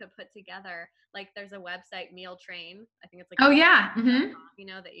maybe you could put together. Like there's a website, Meal Train. I think it's like, oh yeah,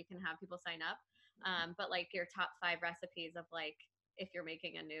 that you can have people sign up. But like your top 5 recipes of like, if you're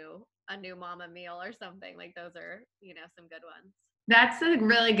making a new mama meal or something, like those are, some good ones. That's a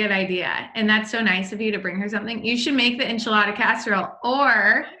really good idea. And that's so nice of you to bring her something. You should make the enchilada casserole,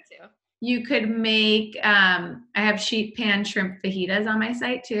 or you could make, I have sheet pan shrimp fajitas on my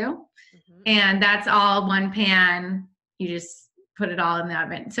site too. And that's all one pan. You just put it all in the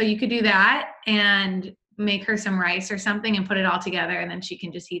oven. So you could do that and make her some rice or something and put it all together, and then she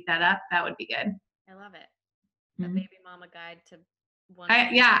can just heat that up. That would be good. I love it. The baby mama guide to one.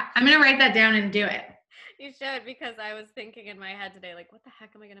 Yeah, I'm going to write that down and do it. You should, because I was thinking in my head today, like, what the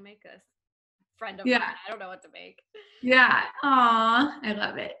heck am I going to make this? Friend of mine, I don't know what to make. Yeah. Aw, I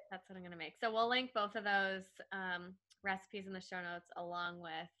love it. That's what I'm going to make. So we'll link both of those recipes in the show notes along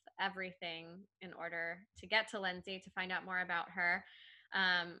with everything in order to get to Lindsay to find out more about her.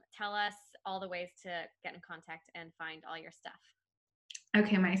 Tell us all the ways to get in contact and find all your stuff.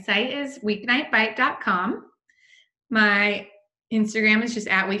 Okay, my site is weeknightbite.com. My Instagram is just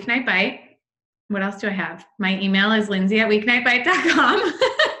at weeknightbite. What else do I have? My email is lindsay@weeknightbite.com.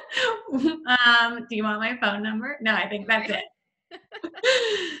 Do you want my phone number? No, I think that's it.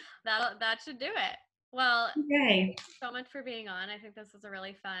 That should do it. Well, thank you so much for being on. I think this was a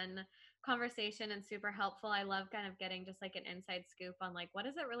really fun conversation and super helpful. I love kind of getting just like an inside scoop on like, what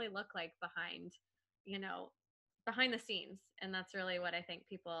does it really look like behind the scenes? And that's really what I think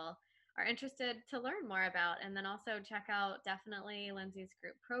people are interested to learn more about. And then also check out definitely Lindsay's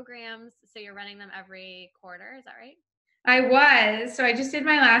group programs. So you're running them every quarter, is that right? I was. So I just did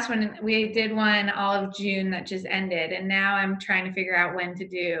my last one. We did one all of June that just ended. And now I'm trying to figure out when to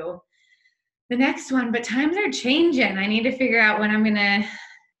do the next one. But times are changing. I need to figure out when I'm gonna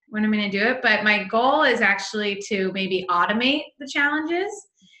do it. But my goal is actually to maybe automate the challenges.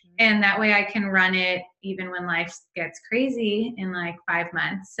 And that way I can run it even when life gets crazy in like 5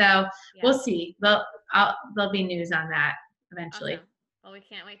 months. So we'll see. There'll be news on that eventually. Awesome. Well, we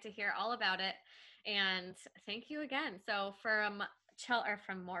can't wait to hear all about it. And thank you again. So from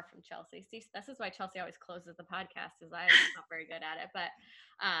more from Chelsea. See, this is why Chelsea always closes the podcast, is I'm not very good at it. But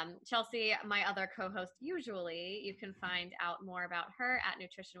Chelsea, my other co-host, usually you can find out more about her at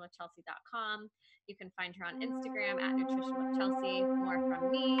nutritionwithchelsea.com. You can find her on Instagram at nutritionwithchelsea. More from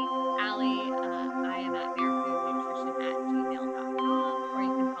me, Allie. I am at barefoodnutrition@gmail.com, or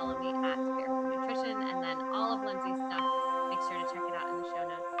you can follow me at Barefood Nutrition, and then all of Lindsay's stuff. Make sure to check it out in the show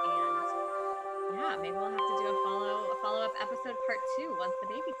notes. And yeah, maybe we'll have to do a follow-up episode part 2 once the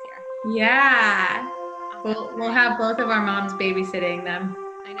baby's here. Yeah. Awesome. We'll have both of our moms babysitting them.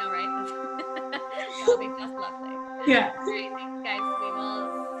 I know, right? That'll be just lovely. Yeah. All right, thanks, guys. We will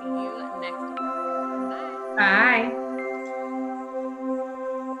see you next week. Bye. Bye.